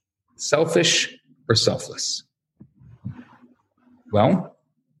 Selfish or selfless? Well,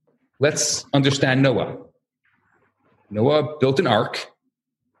 let's understand Noah. Noah built an ark.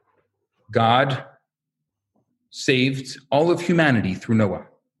 God saved all of humanity through Noah.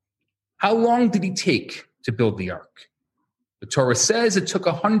 How long did he take to build the ark? The Torah says it took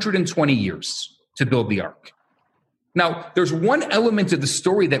 120 years to build the ark. Now, there's one element of the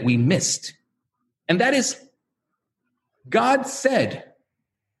story that we missed, and that is God said,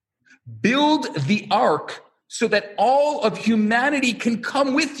 build the ark so that all of humanity can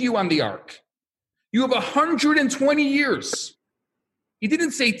come with you on the ark. You have 120 years. He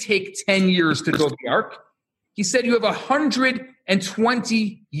didn't say take 10 years to build the ark. He said you have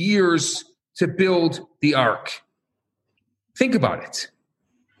 120 years to build the ark. Think about it.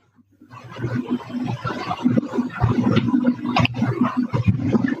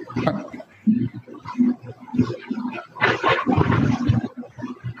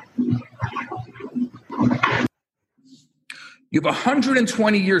 You have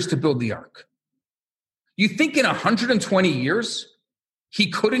 120 years to build the ark. You think in 120 years, he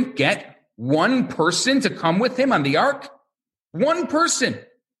couldn't get one person to come with him on the ark? One person.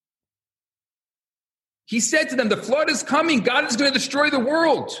 He said to them, the flood is coming. God is going to destroy the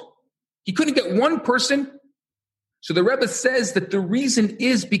world. He couldn't get one person. So the Rebbe says that the reason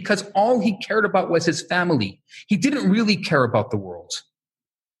is because all he cared about was his family. He didn't really care about the world.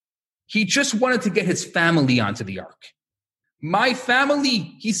 He just wanted to get his family onto the ark. My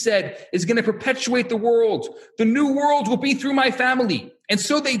family, he said, is going to perpetuate the world. The new world will be through my family. And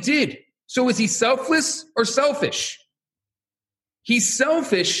so they did. So is he selfless or selfish? He's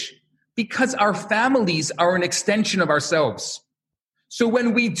selfish because our families are an extension of ourselves. So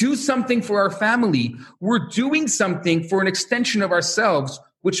when we do something for our family, we're doing something for an extension of ourselves,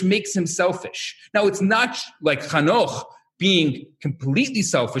 which makes him selfish. Now, it's not like Hanoch being completely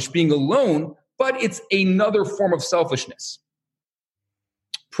selfish, being alone, but it's another form of selfishness.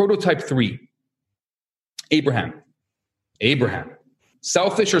 Prototype 3, Abraham.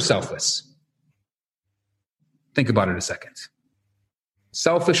 Selfish or selfless? Think about it a second.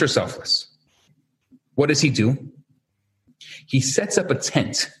 Selfish or selfless? What does he do? He sets up a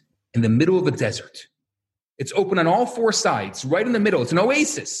tent in the middle of a desert. It's open on all four sides, right in the middle. It's an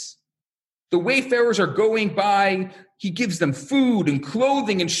oasis. The wayfarers are going by. He gives them food and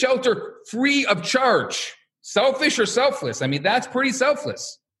clothing and shelter free of charge. Selfish or selfless? I mean, that's pretty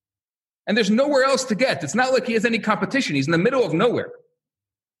selfless. And there's nowhere else to get. It's not like he has any competition. He's in the middle of nowhere.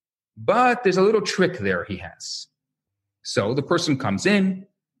 But there's a little trick there he has. So the person comes in.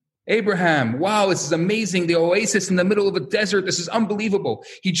 Abraham, wow, this is amazing. The oasis in the middle of a desert. This is unbelievable.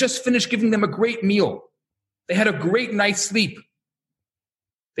 He just finished giving them a great meal. They had a great night's sleep.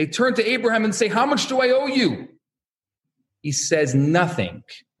 They turn to Abraham and say, how much do I owe you? He says nothing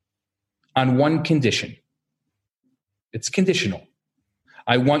on one condition. It's conditional.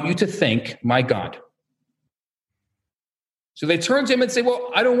 I want you to thank my God. So they turn to him and say,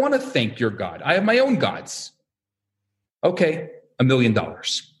 well, I don't want to thank your God. I have my own gods. Okay, $1 million.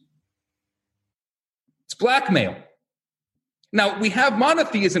 It's blackmail. Now, we have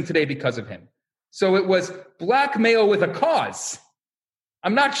monotheism today because of him. So it was blackmail with a cause.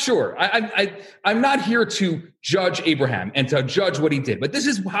 I'm not sure. I'm not here to judge Abraham and to judge what he did, but this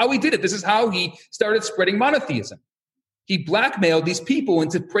is how he did it. This is how he started spreading monotheism. He blackmailed these people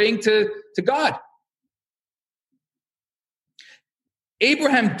into praying to God.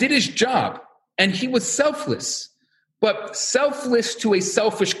 Abraham did his job, and he was selfless, but selfless to a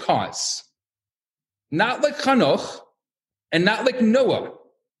selfish cause. Not like Hanoch and not like Noah.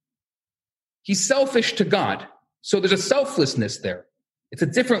 He's selfish to God. So there's a selflessness there.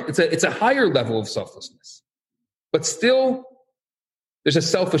 It's a higher level of selflessness. But still, there's a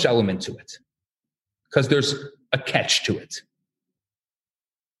selfish element to it because there's a catch to it.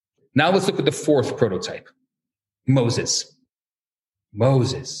 Now let's look at the fourth prototype, Moses.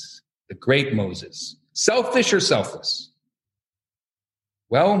 Moses, the great Moses. Selfish or selfless?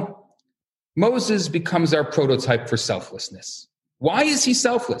 Well, Moses becomes our prototype for selflessness. Why is he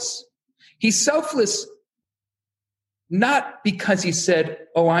selfless? He's selfless not because he said,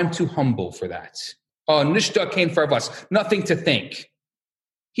 oh, I'm too humble for that. Oh, nishta kain farvas, nothing to think.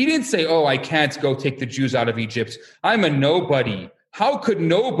 He didn't say, oh, I can't go take the Jews out of Egypt. I'm a nobody. How could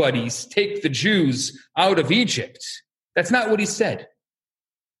nobodies take the Jews out of Egypt? That's not what he said.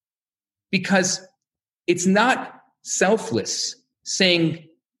 Because it's not selfless saying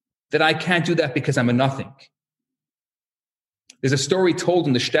that I can't do that because I'm a nothing. There's a story told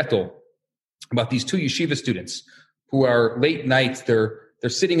in the shtetl about these two yeshiva students who are late nights. They're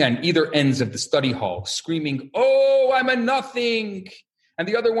sitting on either ends of the study hall screaming, oh, I'm a nothing. And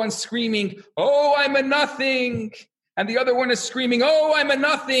the other one's screaming, oh, I'm a nothing. And the other one is screaming, oh, I'm a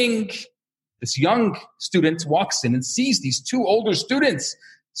nothing. This young student walks in and sees these two older students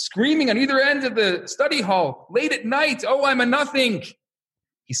screaming on either end of the study hall late at night, oh, I'm a nothing.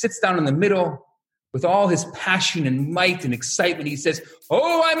 He sits down in the middle with all his passion and might and excitement. He says,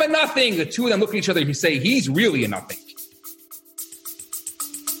 "Oh, I'm a nothing." The two of them look at each other and say, "He's really a nothing."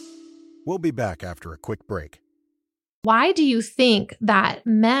 We'll be back after a quick break. Why do you think that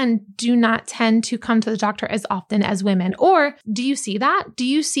men do not tend to come to the doctor as often as women? Or do you see that? Do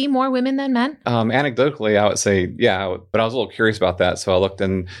you see more women than men? Anecdotally, I would say, yeah, but I was a little curious about that. So I looked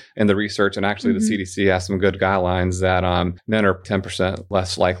in the research, and actually the CDC has some good guidelines that men are 10%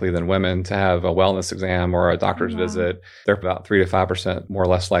 less likely than women to have a wellness exam or a doctor's visit. They're about 3 to 5% more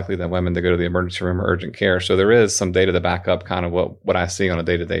less likely than women to go to the emergency room or urgent care. So there is some data to back up kind of what I see on a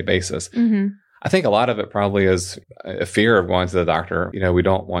day-to-day basis. I think a lot of it probably is a fear of going to the doctor. We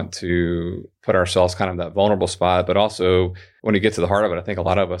don't want to put ourselves kind of in that vulnerable spot, but also when you get to the heart of it, I think a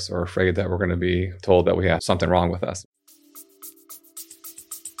lot of us are afraid that we're going to be told that we have something wrong with us.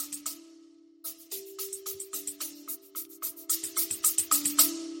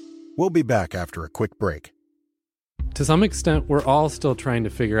 We'll be back after a quick break. To some extent, we're all still trying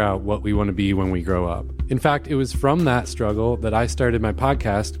to figure out what we want to be when we grow up. In fact, it was from that struggle that I started my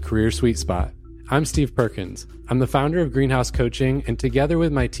podcast, Career Sweet Spot. I'm Steve Perkins. I'm the founder of Greenhouse Coaching, and together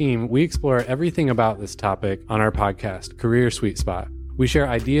with my team, we explore everything about this topic on our podcast, Career Sweet Spot. We share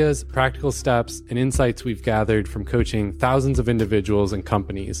ideas, practical steps, and insights we've gathered from coaching thousands of individuals and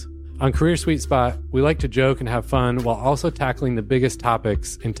companies. On Career Sweet Spot, we like to joke and have fun while also tackling the biggest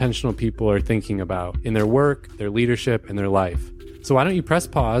topics intentional people are thinking about in their work, their leadership, and their life. So why don't you press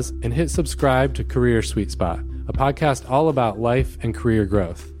pause and hit subscribe to Career Sweet Spot, a podcast all about life and career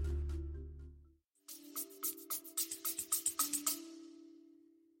growth.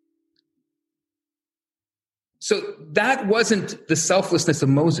 So that wasn't the selflessness of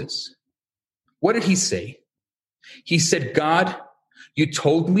Moses. What did he say? He said, "God, you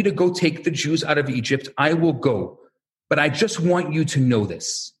told me to go take the Jews out of Egypt. I will go. But I just want you to know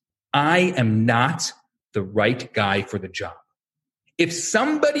this. I am not the right guy for the job. If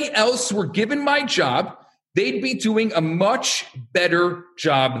somebody else were given my job, they'd be doing a much better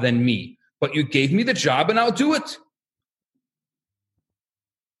job than me. But you gave me the job and I'll do it."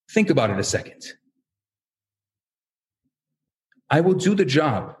 Think about it a second. I will do the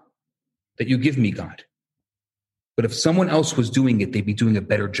job that you give me, God. But if someone else was doing it, they'd be doing a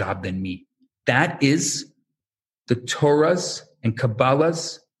better job than me. That is the Torah's and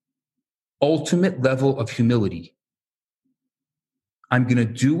Kabbalah's ultimate level of humility. I'm going to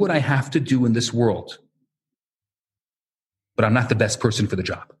do what I have to do in this world, but I'm not the best person for the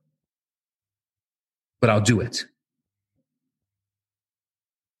job. But I'll do it.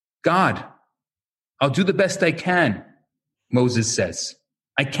 God, I'll do the best I can, Moses says.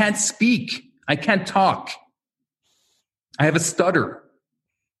 I can't speak. I can't talk. I have a stutter.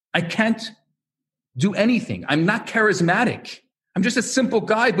 I can't do anything. I'm not charismatic. I'm just a simple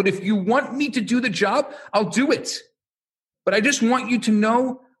guy. But if you want me to do the job, I'll do it. But I just want you to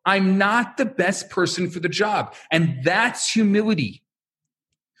know I'm not the best person for the job. And that's humility.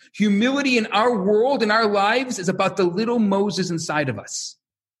 Humility in our world, in our lives, is about the little Moses inside of us.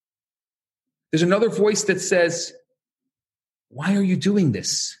 There's another voice that says, "Why are you doing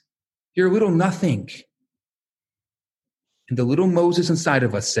this? You're a little nothing." And the little Moses inside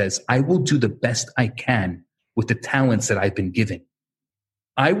of us says, "I will do the best I can with the talents that I've been given.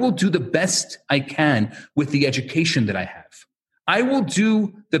 I will do the best I can with the education that I have. I will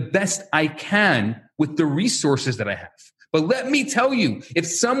do the best I can with the resources that I have. But let me tell you, if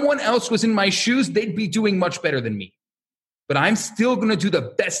someone else was in my shoes, they'd be doing much better than me. But I'm still going to do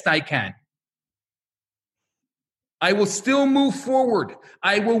the best I can. I will still move forward.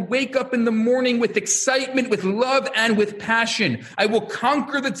 I will wake up in the morning with excitement, with love, and with passion. I will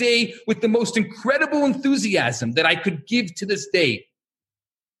conquer the day with the most incredible enthusiasm that I could give to this day.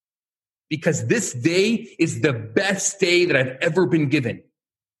 Because this day is the best day that I've ever been given.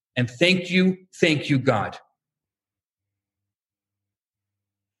 And thank you, God."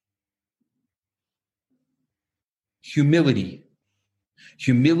 Humility.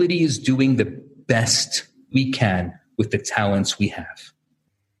 Humility is doing the best we can with the talents we have.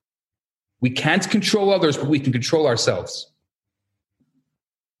 We can't control others, but we can control ourselves.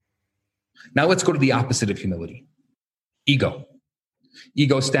 Now let's go to the opposite of humility. Ego.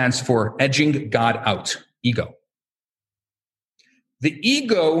 Ego stands for edging God out. Ego. The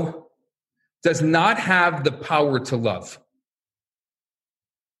ego does not have the power to love.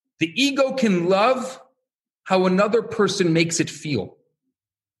 The ego can love how another person makes it feel,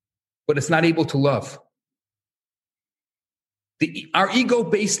 but it's not able to love. Our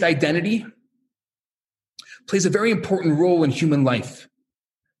ego-based identity plays a very important role in human life,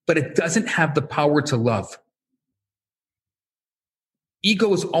 but it doesn't have the power to love.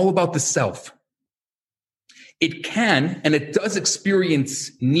 Ego is all about the self. It can, and it does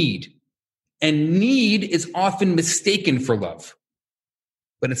experience need. And need is often mistaken for love.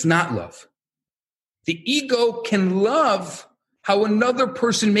 But it's not love. The ego can love how another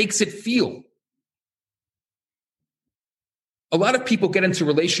person makes it feel. A lot of people get into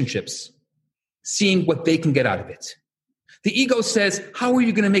relationships seeing what they can get out of it. The ego says, how are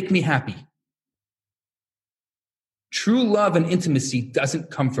you going to make me happy? True love and intimacy doesn't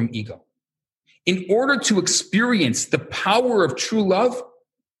come from ego. In order to experience the power of true love,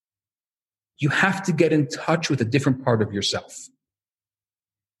 you have to get in touch with a different part of yourself.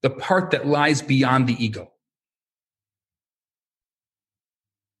 The part that lies beyond the ego.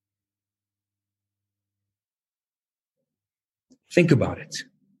 Think about it.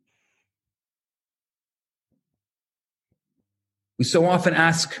 We so often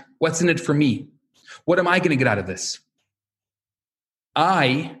ask, what's in it for me? What am I going to get out of this?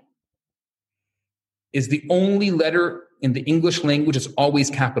 I is the only letter in the English language that's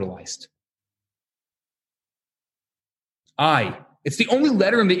always capitalized. I. It's the only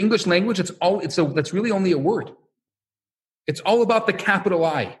letter in the English language that's really only a word. It's all about the capital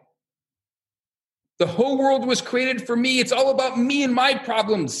I. The whole world was created for me. It's all about me and my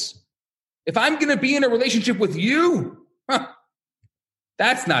problems. If I'm going to be in a relationship with you,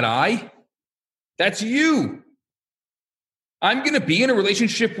 that's not I. That's you. I'm going to be in a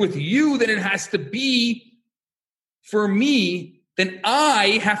relationship with you, then it has to be for me. Then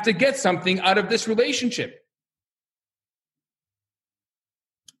I have to get something out of this relationship.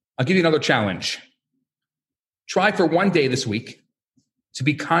 I'll give you another challenge. Try for one day this week to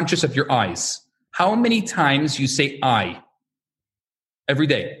be conscious of your eyes. How many times you say I every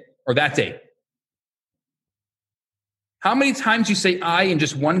day or that day? How many times you say I in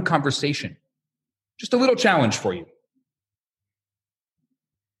just one conversation? Just a little challenge for you.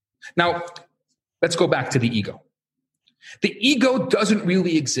 Now, let's go back to the ego. The ego doesn't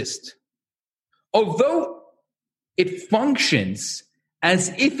really exist. Although it functions as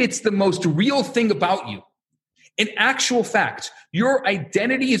if it's the most real thing about you. In actual fact, your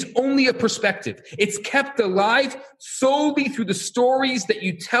identity is only a perspective. It's kept alive solely through the stories that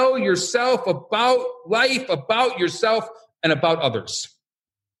you tell yourself about life, about yourself, and about others.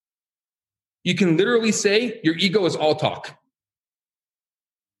 You can literally say your ego is all talk.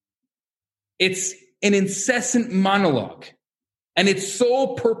 It's an incessant monologue, and its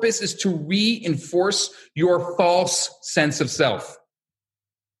sole purpose is to reinforce your false sense of self.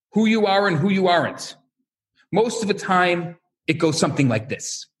 Who you are and who you aren't. Most of the time, it goes something like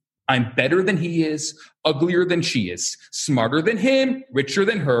this. I'm better than he is, uglier than she is, smarter than him, richer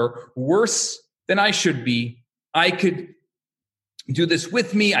than her, worse than I should be. I could do this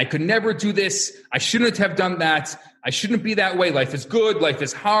with me. I could never do this. I shouldn't have done that. I shouldn't be that way. Life is good. Life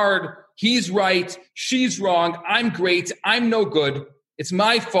is hard. He's right. She's wrong. I'm great. I'm no good. It's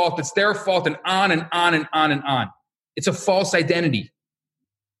my fault. It's their fault, and on and on and on and on. It's a false identity.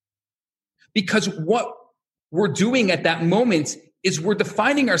 Because what we're doing at that moment is we're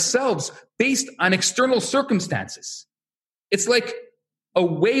defining ourselves based on external circumstances. It's like a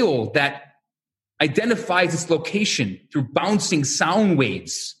whale that identifies its location through bouncing sound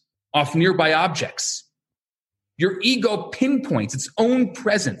waves off nearby objects. Your ego pinpoints its own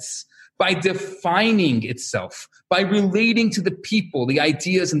presence by defining itself, by relating to the people, the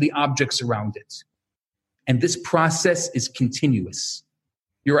ideas, and the objects around it. And this process is continuous.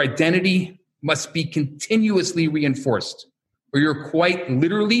 Your identity must be continuously reinforced, or you'll quite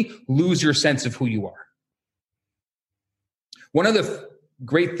literally lose your sense of who you are. One of the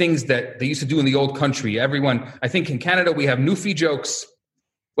great things that they used to do in the old country, everyone, I think in Canada, we have Newfie jokes.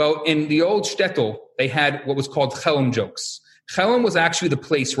 Well, in the old shtetl, they had what was called Chelm jokes. Chelm was actually the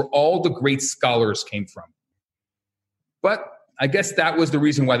place where all the great scholars came from. But I guess that was the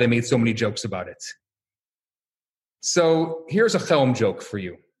reason why they made so many jokes about it. So here's a Chelm joke for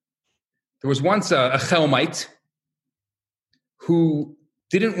you. There was once a Chelmite who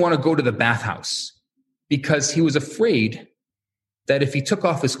didn't want to go to the bathhouse because he was afraid that if he took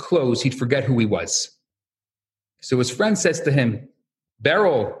off his clothes, he'd forget who he was. So his friend says to him,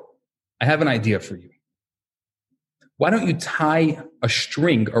 Beryl, I have an idea for you. Why don't you tie a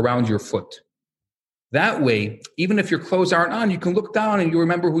string around your foot? That way, even if your clothes aren't on, you can look down and you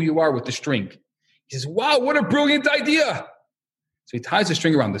remember who you are with the string. He says, wow, what a brilliant idea. So he ties a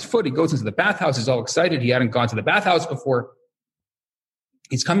string around his foot. He goes into the bathhouse. He's all excited. He hadn't gone to the bathhouse before.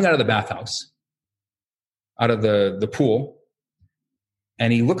 He's coming out of the bathhouse, out of the pool,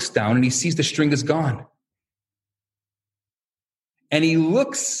 and he looks down and he sees the string is gone. And he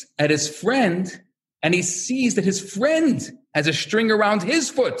looks at his friend and he sees that his friend has a string around his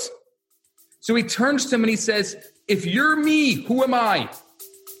foot. So he turns to him and he says, if you're me, who am I?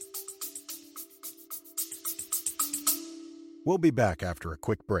 We'll be back after a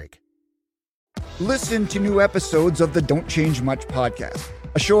quick break. Listen to new episodes of the Don't Change Much podcast,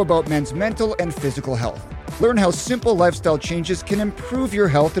 a show about men's mental and physical health. Learn how simple lifestyle changes can improve your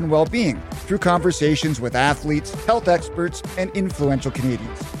health and well-being through conversations with athletes, health experts, and influential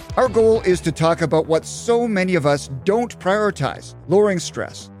Canadians. Our goal is to talk about what so many of us don't prioritize: lowering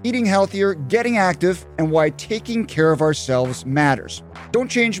stress, eating healthier, getting active, and why taking care of ourselves matters.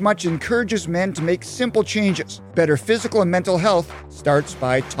 Don't Change Much encourages men to make simple changes. Better physical and mental health starts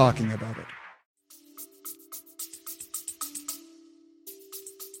by talking about it.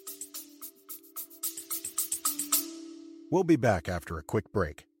 We'll be back after a quick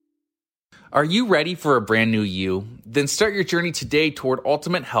break. Are you ready for a brand new you? Then start your journey today toward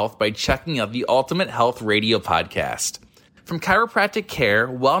ultimate health by checking out the Ultimate Health Radio podcast. From chiropractic care,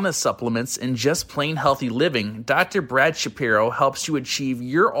 wellness supplements, and just plain healthy living, Dr. Brad Shapiro helps you achieve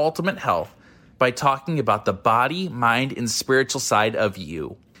your ultimate health by talking about the body, mind, and spiritual side of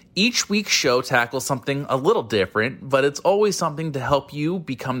you. Each week's show tackles something a little different, but it's always something to help you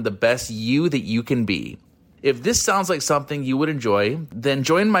become the best you that you can be. If this sounds like something you would enjoy, then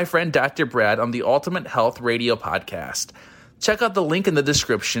join my friend Dr. Brad on the Ultimate Health Radio podcast. Check out the link in the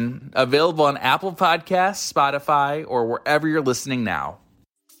description, available on Apple Podcasts, Spotify, or wherever you're listening now.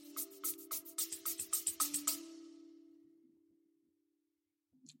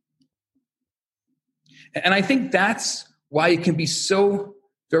 And I think that's why it can be so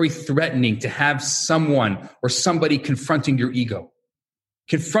very threatening to have someone or somebody confronting your ego,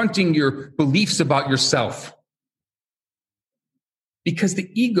 confronting your beliefs about yourself. Because the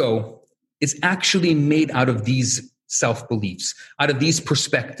ego is actually made out of these self-beliefs, out of these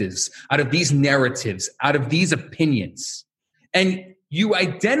perspectives, out of these narratives, out of these opinions. And you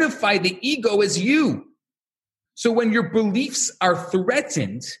identify the ego as you. So when your beliefs are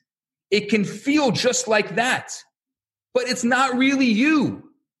threatened, it can feel just like that. But it's not really you.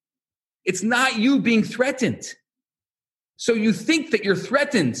 It's not you being threatened. So you think that you're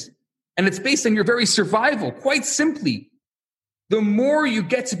threatened, and it's based on your very survival. Quite simply, the more you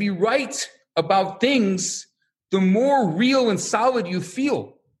get to be right about things, the more real and solid you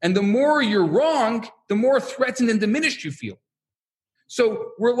feel. And the more you're wrong, the more threatened and diminished you feel.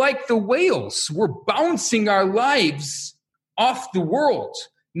 So we're like the whales. We're bouncing our lives off the world,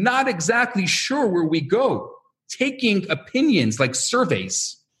 not exactly sure where we go, taking opinions like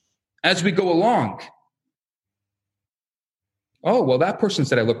surveys as we go along. Oh, well, that person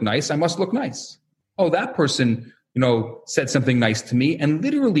said I look nice. I must look nice. Oh, that person, said something nice to me. And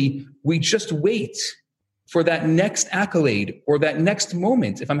literally, we just wait for that next accolade or that next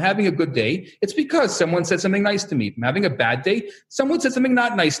moment. If I'm having a good day, it's because someone said something nice to me. If I'm having a bad day, someone said something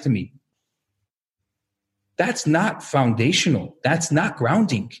not nice to me. That's not foundational. That's not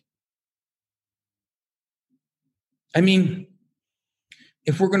grounding. I mean,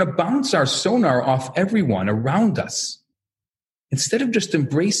 if we're going to bounce our sonar off everyone around us, instead of just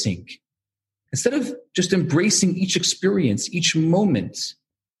embracing each experience, each moment,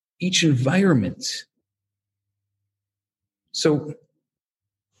 each environment. So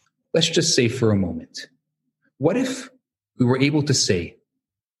let's just say for a moment, what if we were able to say,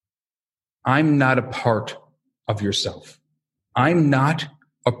 I'm not a part of yourself. I'm not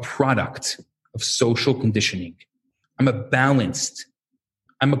a product of social conditioning. I'm a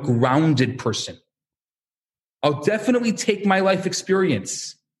grounded person. I'll definitely take my life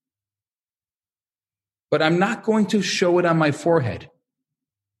experience, but I'm not going to show it on my forehead.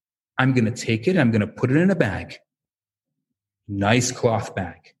 I'm going to take it, I'm going to put it in a bag, nice cloth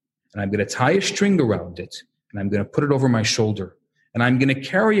bag, and I'm going to tie a string around it, and I'm going to put it over my shoulder, and I'm going to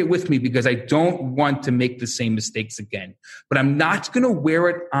carry it with me because I don't want to make the same mistakes again. But I'm not going to wear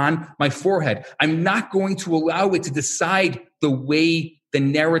it on my forehead. I'm not going to allow it to decide the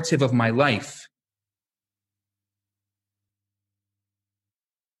narrative of my life.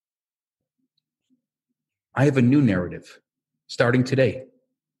 I have a new narrative starting today.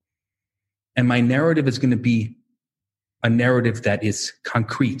 And my narrative is going to be a narrative that is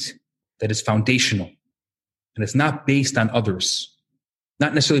concrete, that is foundational, and it's not based on others,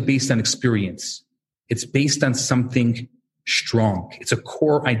 not necessarily based on experience. It's based on something strong. It's a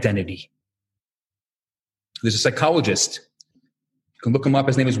core identity. There's a psychologist. You can look him up.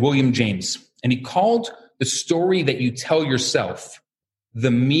 His name is William James. And he called the story that you tell yourself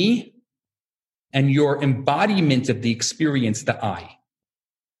the me and your embodiment of the experience, the I.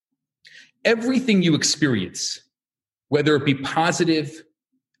 Everything you experience, whether it be positive,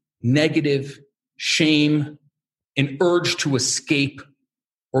 negative, shame, an urge to escape,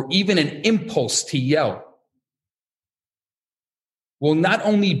 or even an impulse to yell will not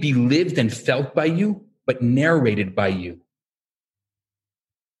only be lived and felt by you, but narrated by you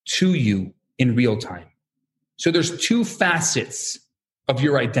to you in real time. So there's two facets of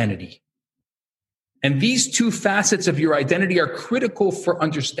your identity. And these two facets of your identity are critical for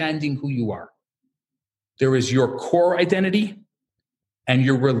understanding who you are. There is your core identity and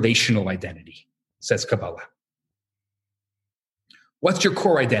your relational identity, says Kabbalah. What's your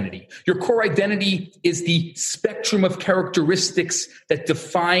core identity? Your core identity is the spectrum of characteristics that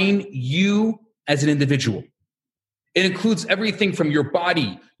define you as an individual. It includes everything from your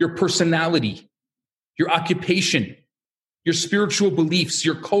body, your personality, your occupation, your spiritual beliefs,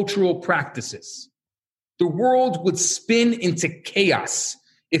 your cultural practices. The world would spin into chaos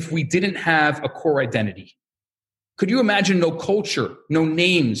if we didn't have a core identity. Could you imagine no culture, no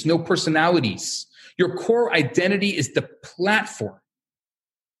names, no personalities? Your core identity is the platform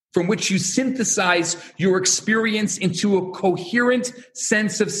from which you synthesize your experience into a coherent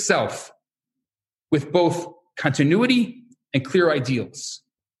sense of self with both continuity and clear ideals.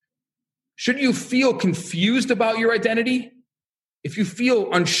 Should you feel confused about your identity, if you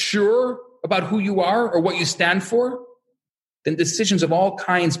feel unsure about who you are or what you stand for, then decisions of all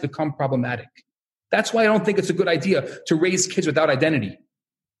kinds become problematic. That's why I don't think it's a good idea to raise kids without identity.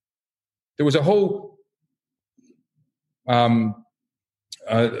 There was a whole thing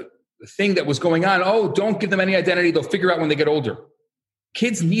that was going on. Oh, don't give them any identity. They'll figure out when they get older.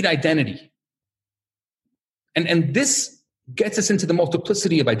 Kids need identity. And this gets us into the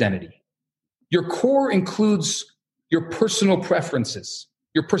multiplicity of identity. Your core includes your personal preferences,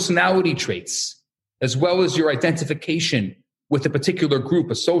 your personality traits, as well as your identification with a particular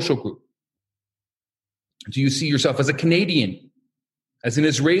group, a social group. Do you see yourself as a Canadian, as an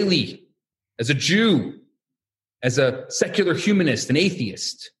Israeli, as a Jew, as a secular humanist, an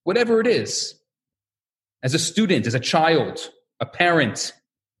atheist, whatever it is, as a student, as a child, a parent,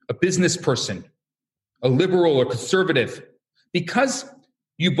 a business person, a liberal or conservative? Because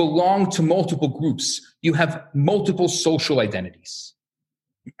you belong to multiple groups, you have multiple social identities.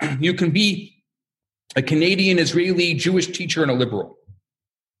 You can be a Canadian, Israeli, Jewish teacher, and a liberal.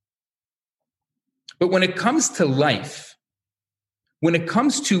 But when it comes to life, when it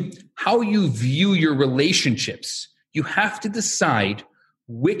comes to how you view your relationships, you have to decide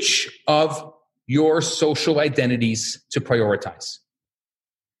which of your social identities to prioritize.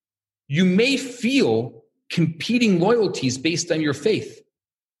 You may feel competing loyalties based on your faith,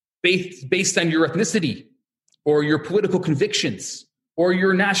 based on your ethnicity, or your political convictions, or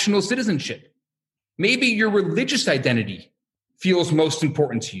your national citizenship. Maybe your religious identity feels most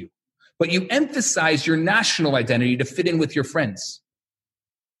important to you, but you emphasize your national identity to fit in with your friends.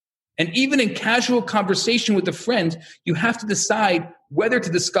 And even in casual conversation with a friend, you have to decide whether to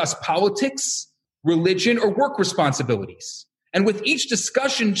discuss politics, religion, or work responsibilities. And with each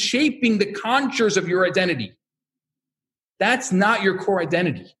discussion shaping the contours of your identity. That's not your core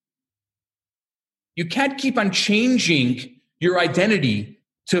identity. You can't keep on changing your identity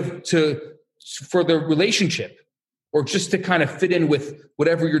for the relationship or just to kind of fit in with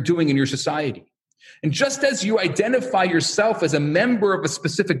whatever you're doing in your society. And just as you identify yourself as a member of a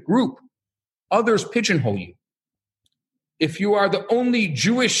specific group, others pigeonhole you. If you are the only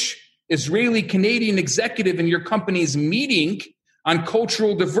Jewish, Israeli, Canadian executive in your company's meeting on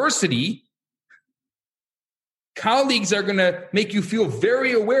cultural diversity, colleagues are going to make you feel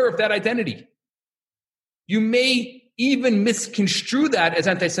very aware of that identity. You may even misconstrue that as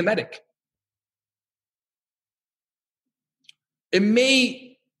anti-Semitic. It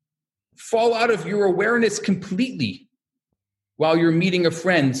may fall out of your awareness completely while you're meeting a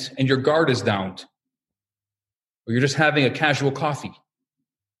friend and your guard is down, or you're just having a casual coffee.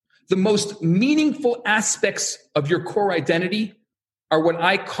 The most meaningful aspects of your core identity are what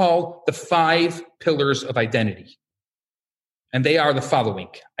I call the 5 pillars of identity. And they are the following: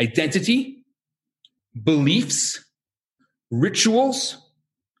 identity, beliefs, rituals,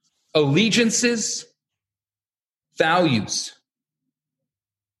 allegiances, values.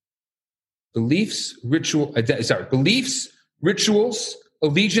 Beliefs, rituals,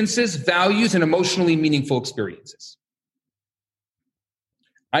 allegiances, values, and emotionally meaningful experiences.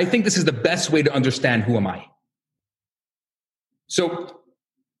 I think this is the best way to understand who am I. So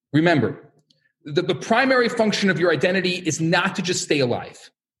remember, the primary function of your identity is not to just stay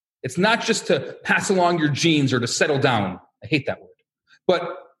alive. It's not just to pass along your genes or to settle down. I hate that word.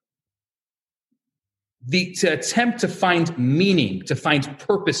 But to attempt to find meaning, to find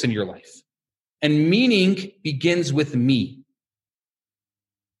purpose in your life. And meaning begins with me.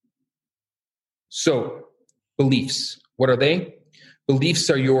 So, beliefs. What are they? Beliefs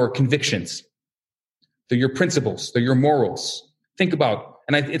are your convictions. They're your principles. They're your morals. Think about,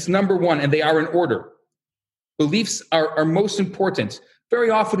 and it's number one, and they are in order. Beliefs are most important.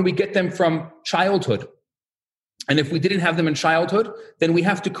 Very often we get them from childhood. And if we didn't have them in childhood, then we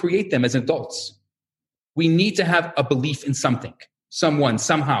have to create them as adults. We need to have a belief in something, someone,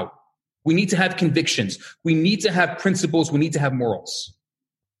 somehow. We need to have convictions. We need to have principles. We need to have morals.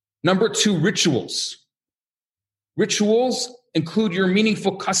 Number two, rituals. Rituals include your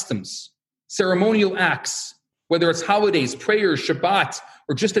meaningful customs, ceremonial acts, whether it's holidays, prayers, Shabbat,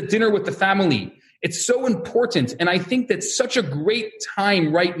 or just a dinner with the family. It's so important. And I think that's such a great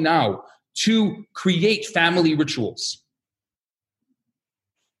time right now to create family rituals.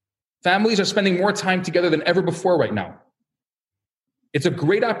 Families are spending more time together than ever before right now. It's a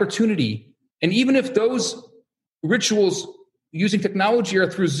great opportunity. And even if those rituals using technology are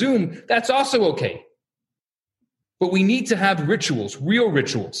through Zoom, that's also okay. But we need to have rituals, real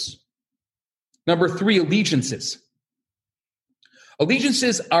rituals. Number three, allegiances.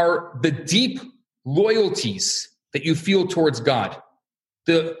 Allegiances are the deep loyalties that you feel towards God.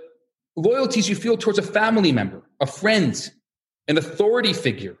 The loyalties you feel towards a family member, a friend, an authority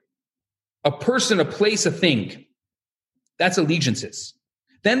figure, a person, a place, a thing. That's allegiances.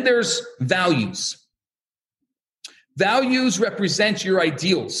 Then there's values. Values represent your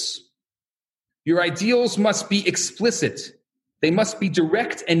ideals. Your ideals must be explicit. They must be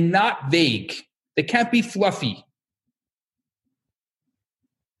direct and not vague. They can't be fluffy.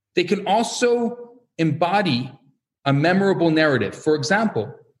 They can also embody a memorable narrative. For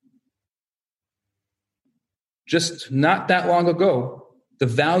example, just not that long ago, the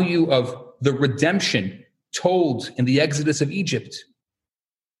value of the redemption told in the Exodus of Egypt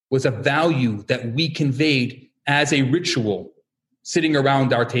was a value that we conveyed as a ritual sitting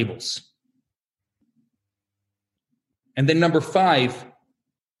around our tables. And then number five,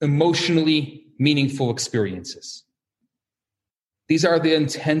 emotionally meaningful experiences. These are the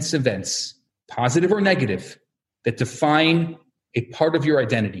intense events, positive or negative, that define a part of your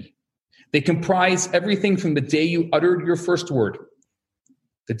identity. They comprise everything from the day you uttered your first word,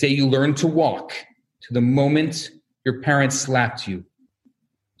 the day you learned to walk, to the moment your parents slapped you,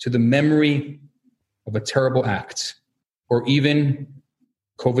 to the memory of a terrible act, or even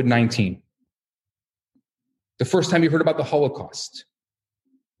COVID-19. The first time you heard about the Holocaust,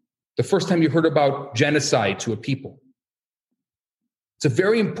 the first time you heard about genocide to a people. It's a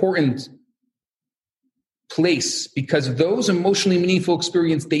very important place because those emotionally meaningful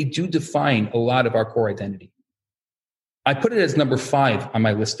experiences, they do define a lot of our core identity. I put it as number 5 on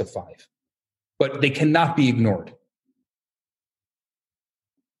my list of 5, but they cannot be ignored.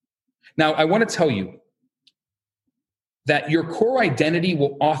 Now, I want to tell you that your core identity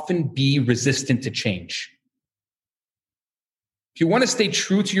will often be resistant to change. If you want to stay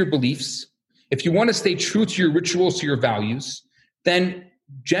true to your beliefs, if you want to stay true to your rituals, to your values, then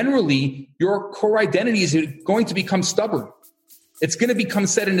generally your core identity is going to become stubborn. It's going to become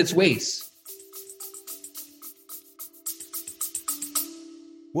set in its ways.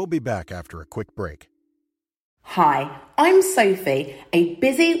 We'll be back after a quick break. Hi, I'm Sophie, a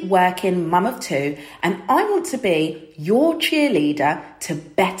busy working mum of 2, and I want to be your cheerleader to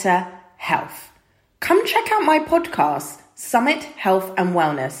better health. Come check out my podcast, Summit Health and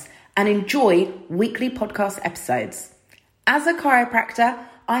Wellness, and enjoy weekly podcast episodes. As a chiropractor,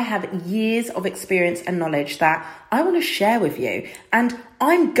 I have years of experience and knowledge that I want to share with you, and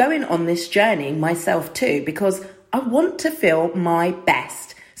I'm going on this journey myself too because I want to feel my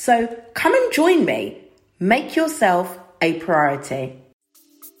best. So come and join me. Make yourself a priority.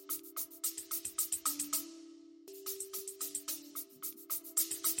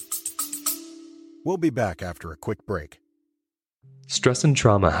 We'll be back after a quick break. Stress and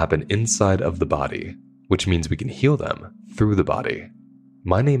trauma happen inside of the body, which means we can heal them through the body.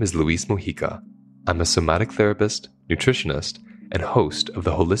 My name is Luis Mojica. I'm a somatic therapist, nutritionist, and host of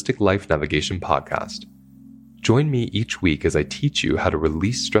the Holistic Life Navigation podcast. Join me each week as I teach you how to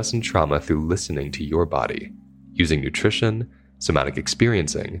release stress and trauma through listening to your body, using nutrition, somatic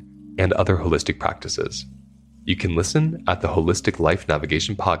experiencing, and other holistic practices. You can listen at the Holistic Life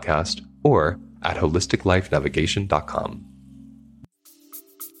Navigation podcast or at holisticlifenavigation.com.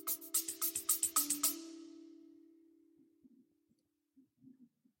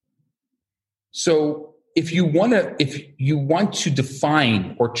 So if you want to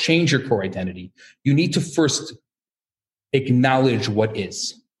define or change your core identity, you need to first acknowledge what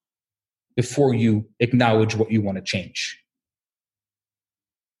is before you acknowledge what you want to change.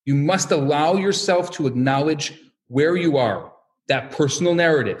 You must allow yourself to acknowledge where you are, that personal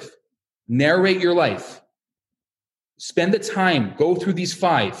narrative. Narrate your life. spend the time, go through these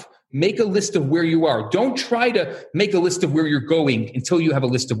 5, make a list of where you are. Don't try to make a list of where you're going until you have a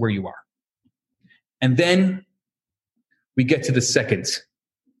list of where you are. And then we get to the second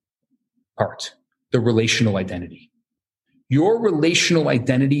part, the relational identity. Your relational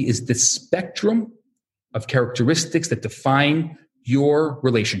identity is the spectrum of characteristics that define your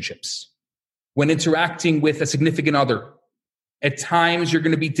relationships. When interacting with a significant other, at times you're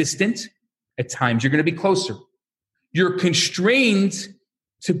going to be distant, at times you're going to be closer. You're constrained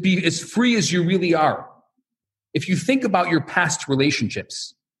to be as free as you really are. If you think about your past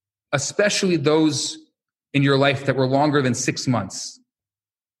relationships, especially those in your life that were longer than 6 months,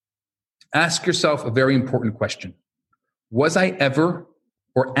 ask yourself a very important question. Was I ever,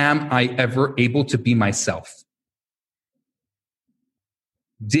 or am I ever able to be myself?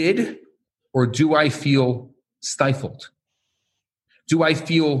 Did or do I feel stifled? Do I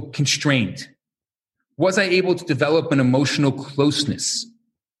feel constrained? Was I able to develop an emotional closeness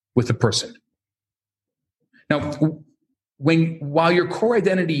with a person? Now, while your core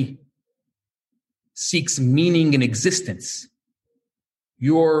identity seeks meaning in existence,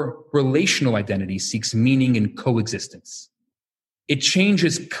 your relational identity seeks meaning in coexistence. It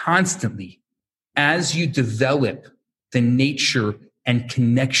changes constantly as you develop the nature and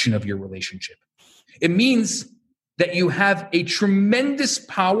connection of your relationship. It means that you have a tremendous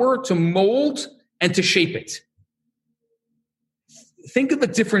power to mold and to shape it. Think of the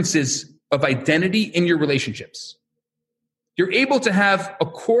differences of identity in your relationships. You're able to have a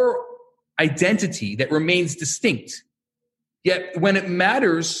core identity that remains distinct. Yet when it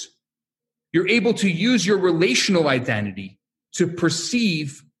matters, you're able to use your relational identity to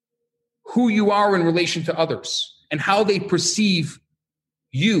perceive who you are in relation to others and how they perceive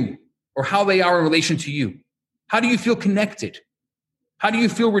you or how they are in relation to you. How do you feel connected? How do you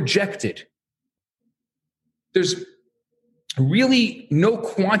feel rejected? There's really no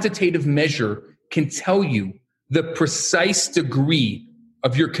quantitative measure can tell you the precise degree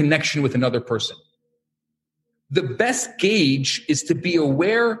of your connection with another person. The best gauge is to be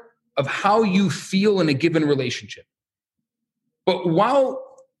aware of how you feel in a given relationship. But while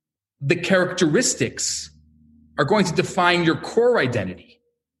the characteristics are going to define your core identity,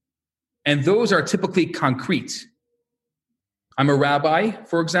 and those are typically concrete. I'm a rabbi,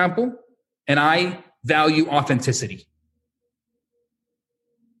 for example, and I value authenticity.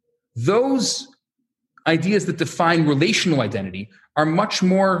 Those ideas that define relational identity are much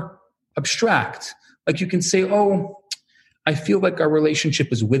more abstract. Like you can say, oh, I feel like our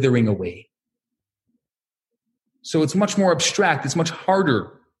relationship is withering away. So it's much more abstract. It's much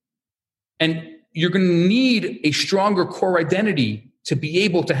harder. And you're going to need a stronger core identity to be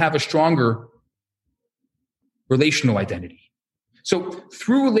able to have a stronger relational identity. So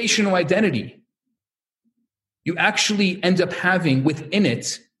through relational identity, you actually end up having within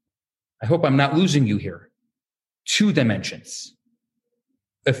it, I hope I'm not losing you here, 2 dimensions: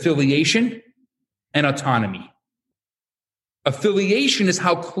 affiliation and autonomy. Affiliation is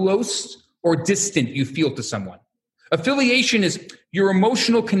how close or distant you feel to someone. Affiliation is your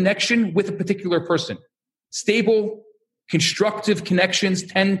emotional connection with a particular person. Stable, constructive connections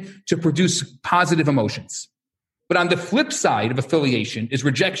tend to produce positive emotions. But on the flip side of affiliation is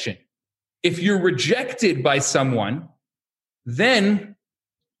rejection. If you're rejected by someone, then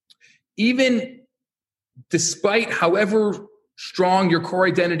even despite however strong your core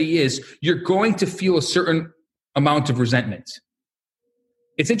identity is, you're going to feel a certain amount of resentment.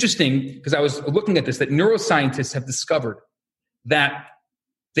 It's interesting because I was looking at this, that neuroscientists have discovered that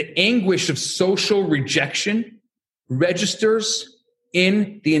the anguish of social rejection registers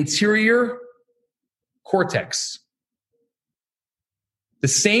in the anterior cortex, the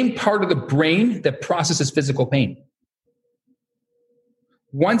same part of the brain that processes physical pain.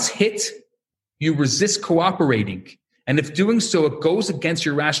 Once hit, you resist cooperating. And if doing so, it goes against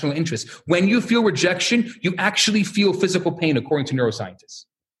your rational interest. When you feel rejection, you actually feel physical pain, according to neuroscientists.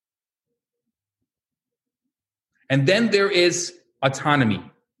 And then there is autonomy.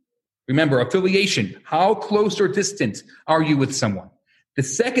 Remember, affiliation. How close or distant are you with someone? The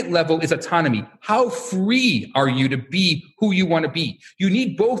second level is autonomy. How free are you to be who you want to be? You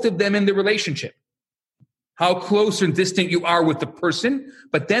need both of them in the relationship. How close and distant you are with the person,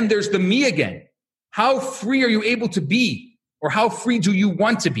 but then there's the me again. How free are you able to be, or how free do you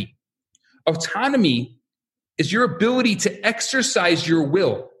want to be? Autonomy is your ability to exercise your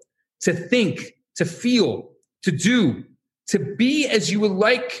will, to think, to feel, to do, to be as you would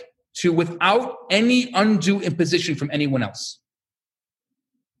like to without any undue imposition from anyone else.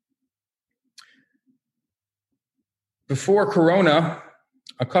 Before Corona,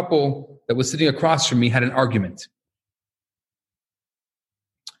 a couple that was sitting across from me had an argument.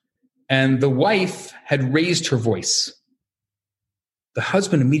 And the wife had raised her voice. The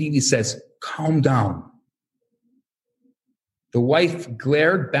husband immediately says, calm down. The wife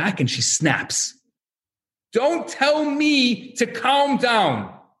glared back and she snaps. Don't tell me to calm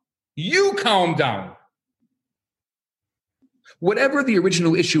down. You calm down. Whatever the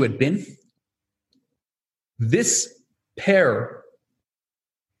original issue had been, this pair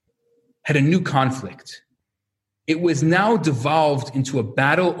had a new conflict. It was now devolved into a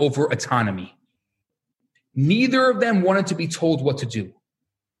battle over autonomy. Neither of them wanted to be told what to do.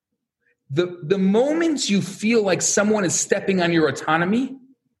 The moment you feel like someone is stepping on your autonomy,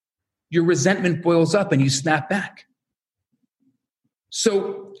 your resentment boils up and you snap back.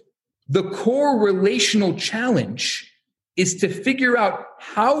 So the core relational challenge is to figure out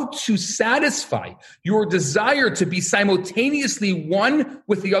how to satisfy your desire to be simultaneously one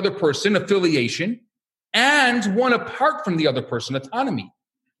with the other person, affiliation, and one apart from the other person, autonomy.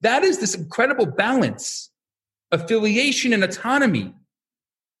 That is this incredible balance, affiliation and autonomy.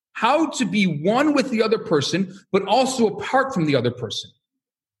 How to be one with the other person, but also apart from the other person.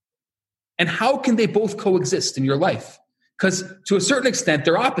 And how can they both coexist in your life? Because to a certain extent,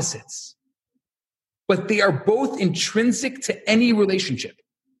 they're opposites. But they are both intrinsic to any relationship.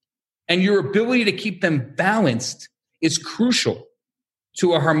 And your ability to keep them balanced is crucial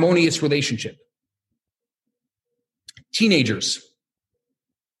to a harmonious relationship. Teenagers.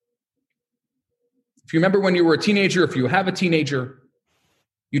 If you remember when you were a teenager, if you have a teenager,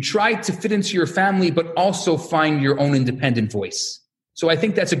 you try to fit into your family, but also find your own independent voice. So I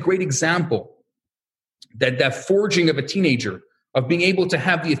think that's a great example, that forging of a teenager, of being able to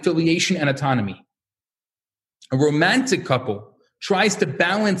have the affiliation and autonomy. A romantic couple tries to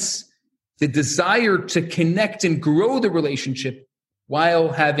balance the desire to connect and grow the relationship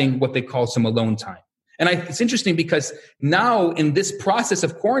while having what they call some alone time. And it's interesting because now in this process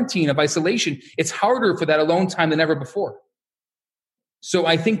of quarantine, of isolation, it's harder for that alone time than ever before. So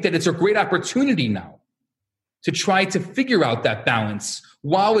I think that it's a great opportunity now to try to figure out that balance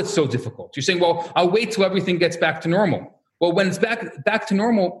while it's so difficult. You're saying, well, I'll wait till everything gets back to normal. Well, when it's back to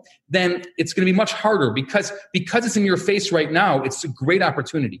normal, then it's going to be much harder because it's in your face right now. It's a great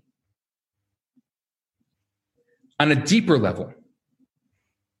opportunity. On a deeper level,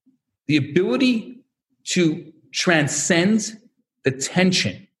 the ability to transcend the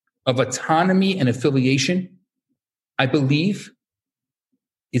tension of autonomy and affiliation, I believe,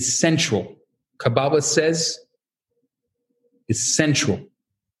 is central. Kabbalah says is central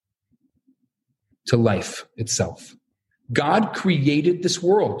to life itself. God created this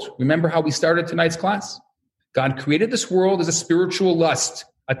world. Remember how we started tonight's class? God created this world as a spiritual lust,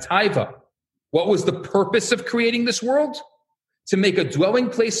 a taiva. What was the purpose of creating this world? To make a dwelling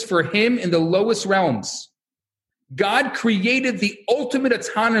place for him in the lowest realms. God created the ultimate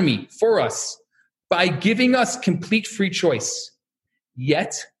autonomy for us by giving us complete free choice.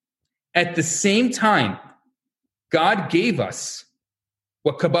 Yet, at the same time, God gave us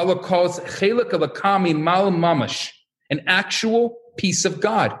what Kabbalah calls chelik alakami mal mamash, an actual piece of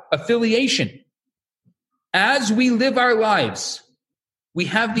God, affiliation. As we live our lives, we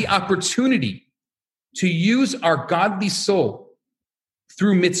have the opportunity to use our godly soul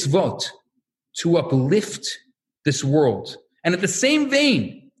through mitzvot to uplift this world. And at the same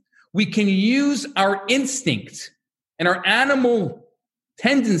vein, we can use our instinct and our animal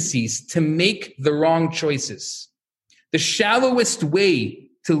tendencies to make the wrong choices. The shallowest way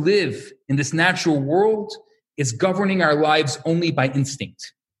to live in this natural world is governing our lives only by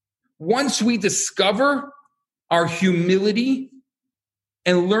instinct. Once we discover our humility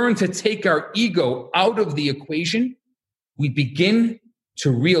and learn to take our ego out of the equation, we begin to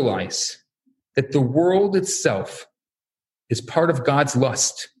realize that the world itself is part of God's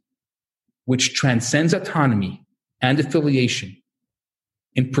lust, which transcends autonomy and affiliation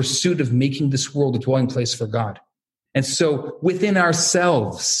in pursuit of making this world a dwelling place for God. And so within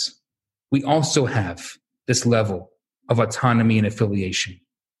ourselves, we also have this level of autonomy and affiliation.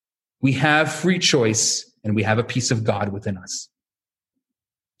 We have free choice and we have a piece of God within us.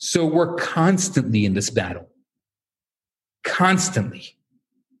 So we're constantly in this battle. Constantly.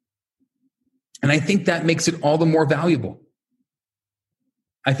 And I think that makes it all the more valuable.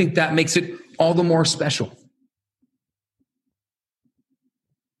 I think that makes it all the more special.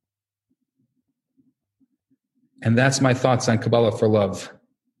 And that's my thoughts on Kabbalah for love,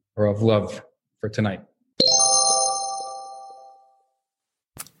 or of love for tonight.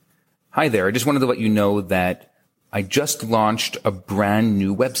 Hi there. I just wanted to let you know that I just launched a brand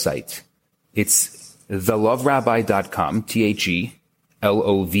new website. It's theloverabbi.com,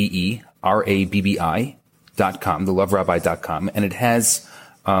 theloverabbi.com, theloverabbi.com. And it has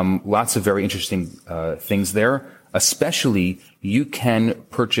Lots of very interesting things there. Especially, you can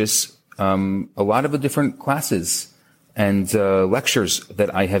purchase a lot of the different classes and lectures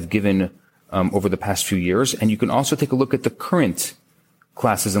that I have given over the past few years. And you can also take a look at the current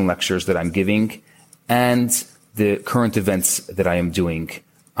classes and lectures that I'm giving and the current events that I am doing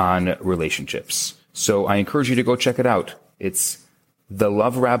on relationships. So I encourage you to go check it out. It's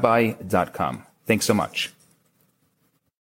theloverabbi.com. Thanks so much.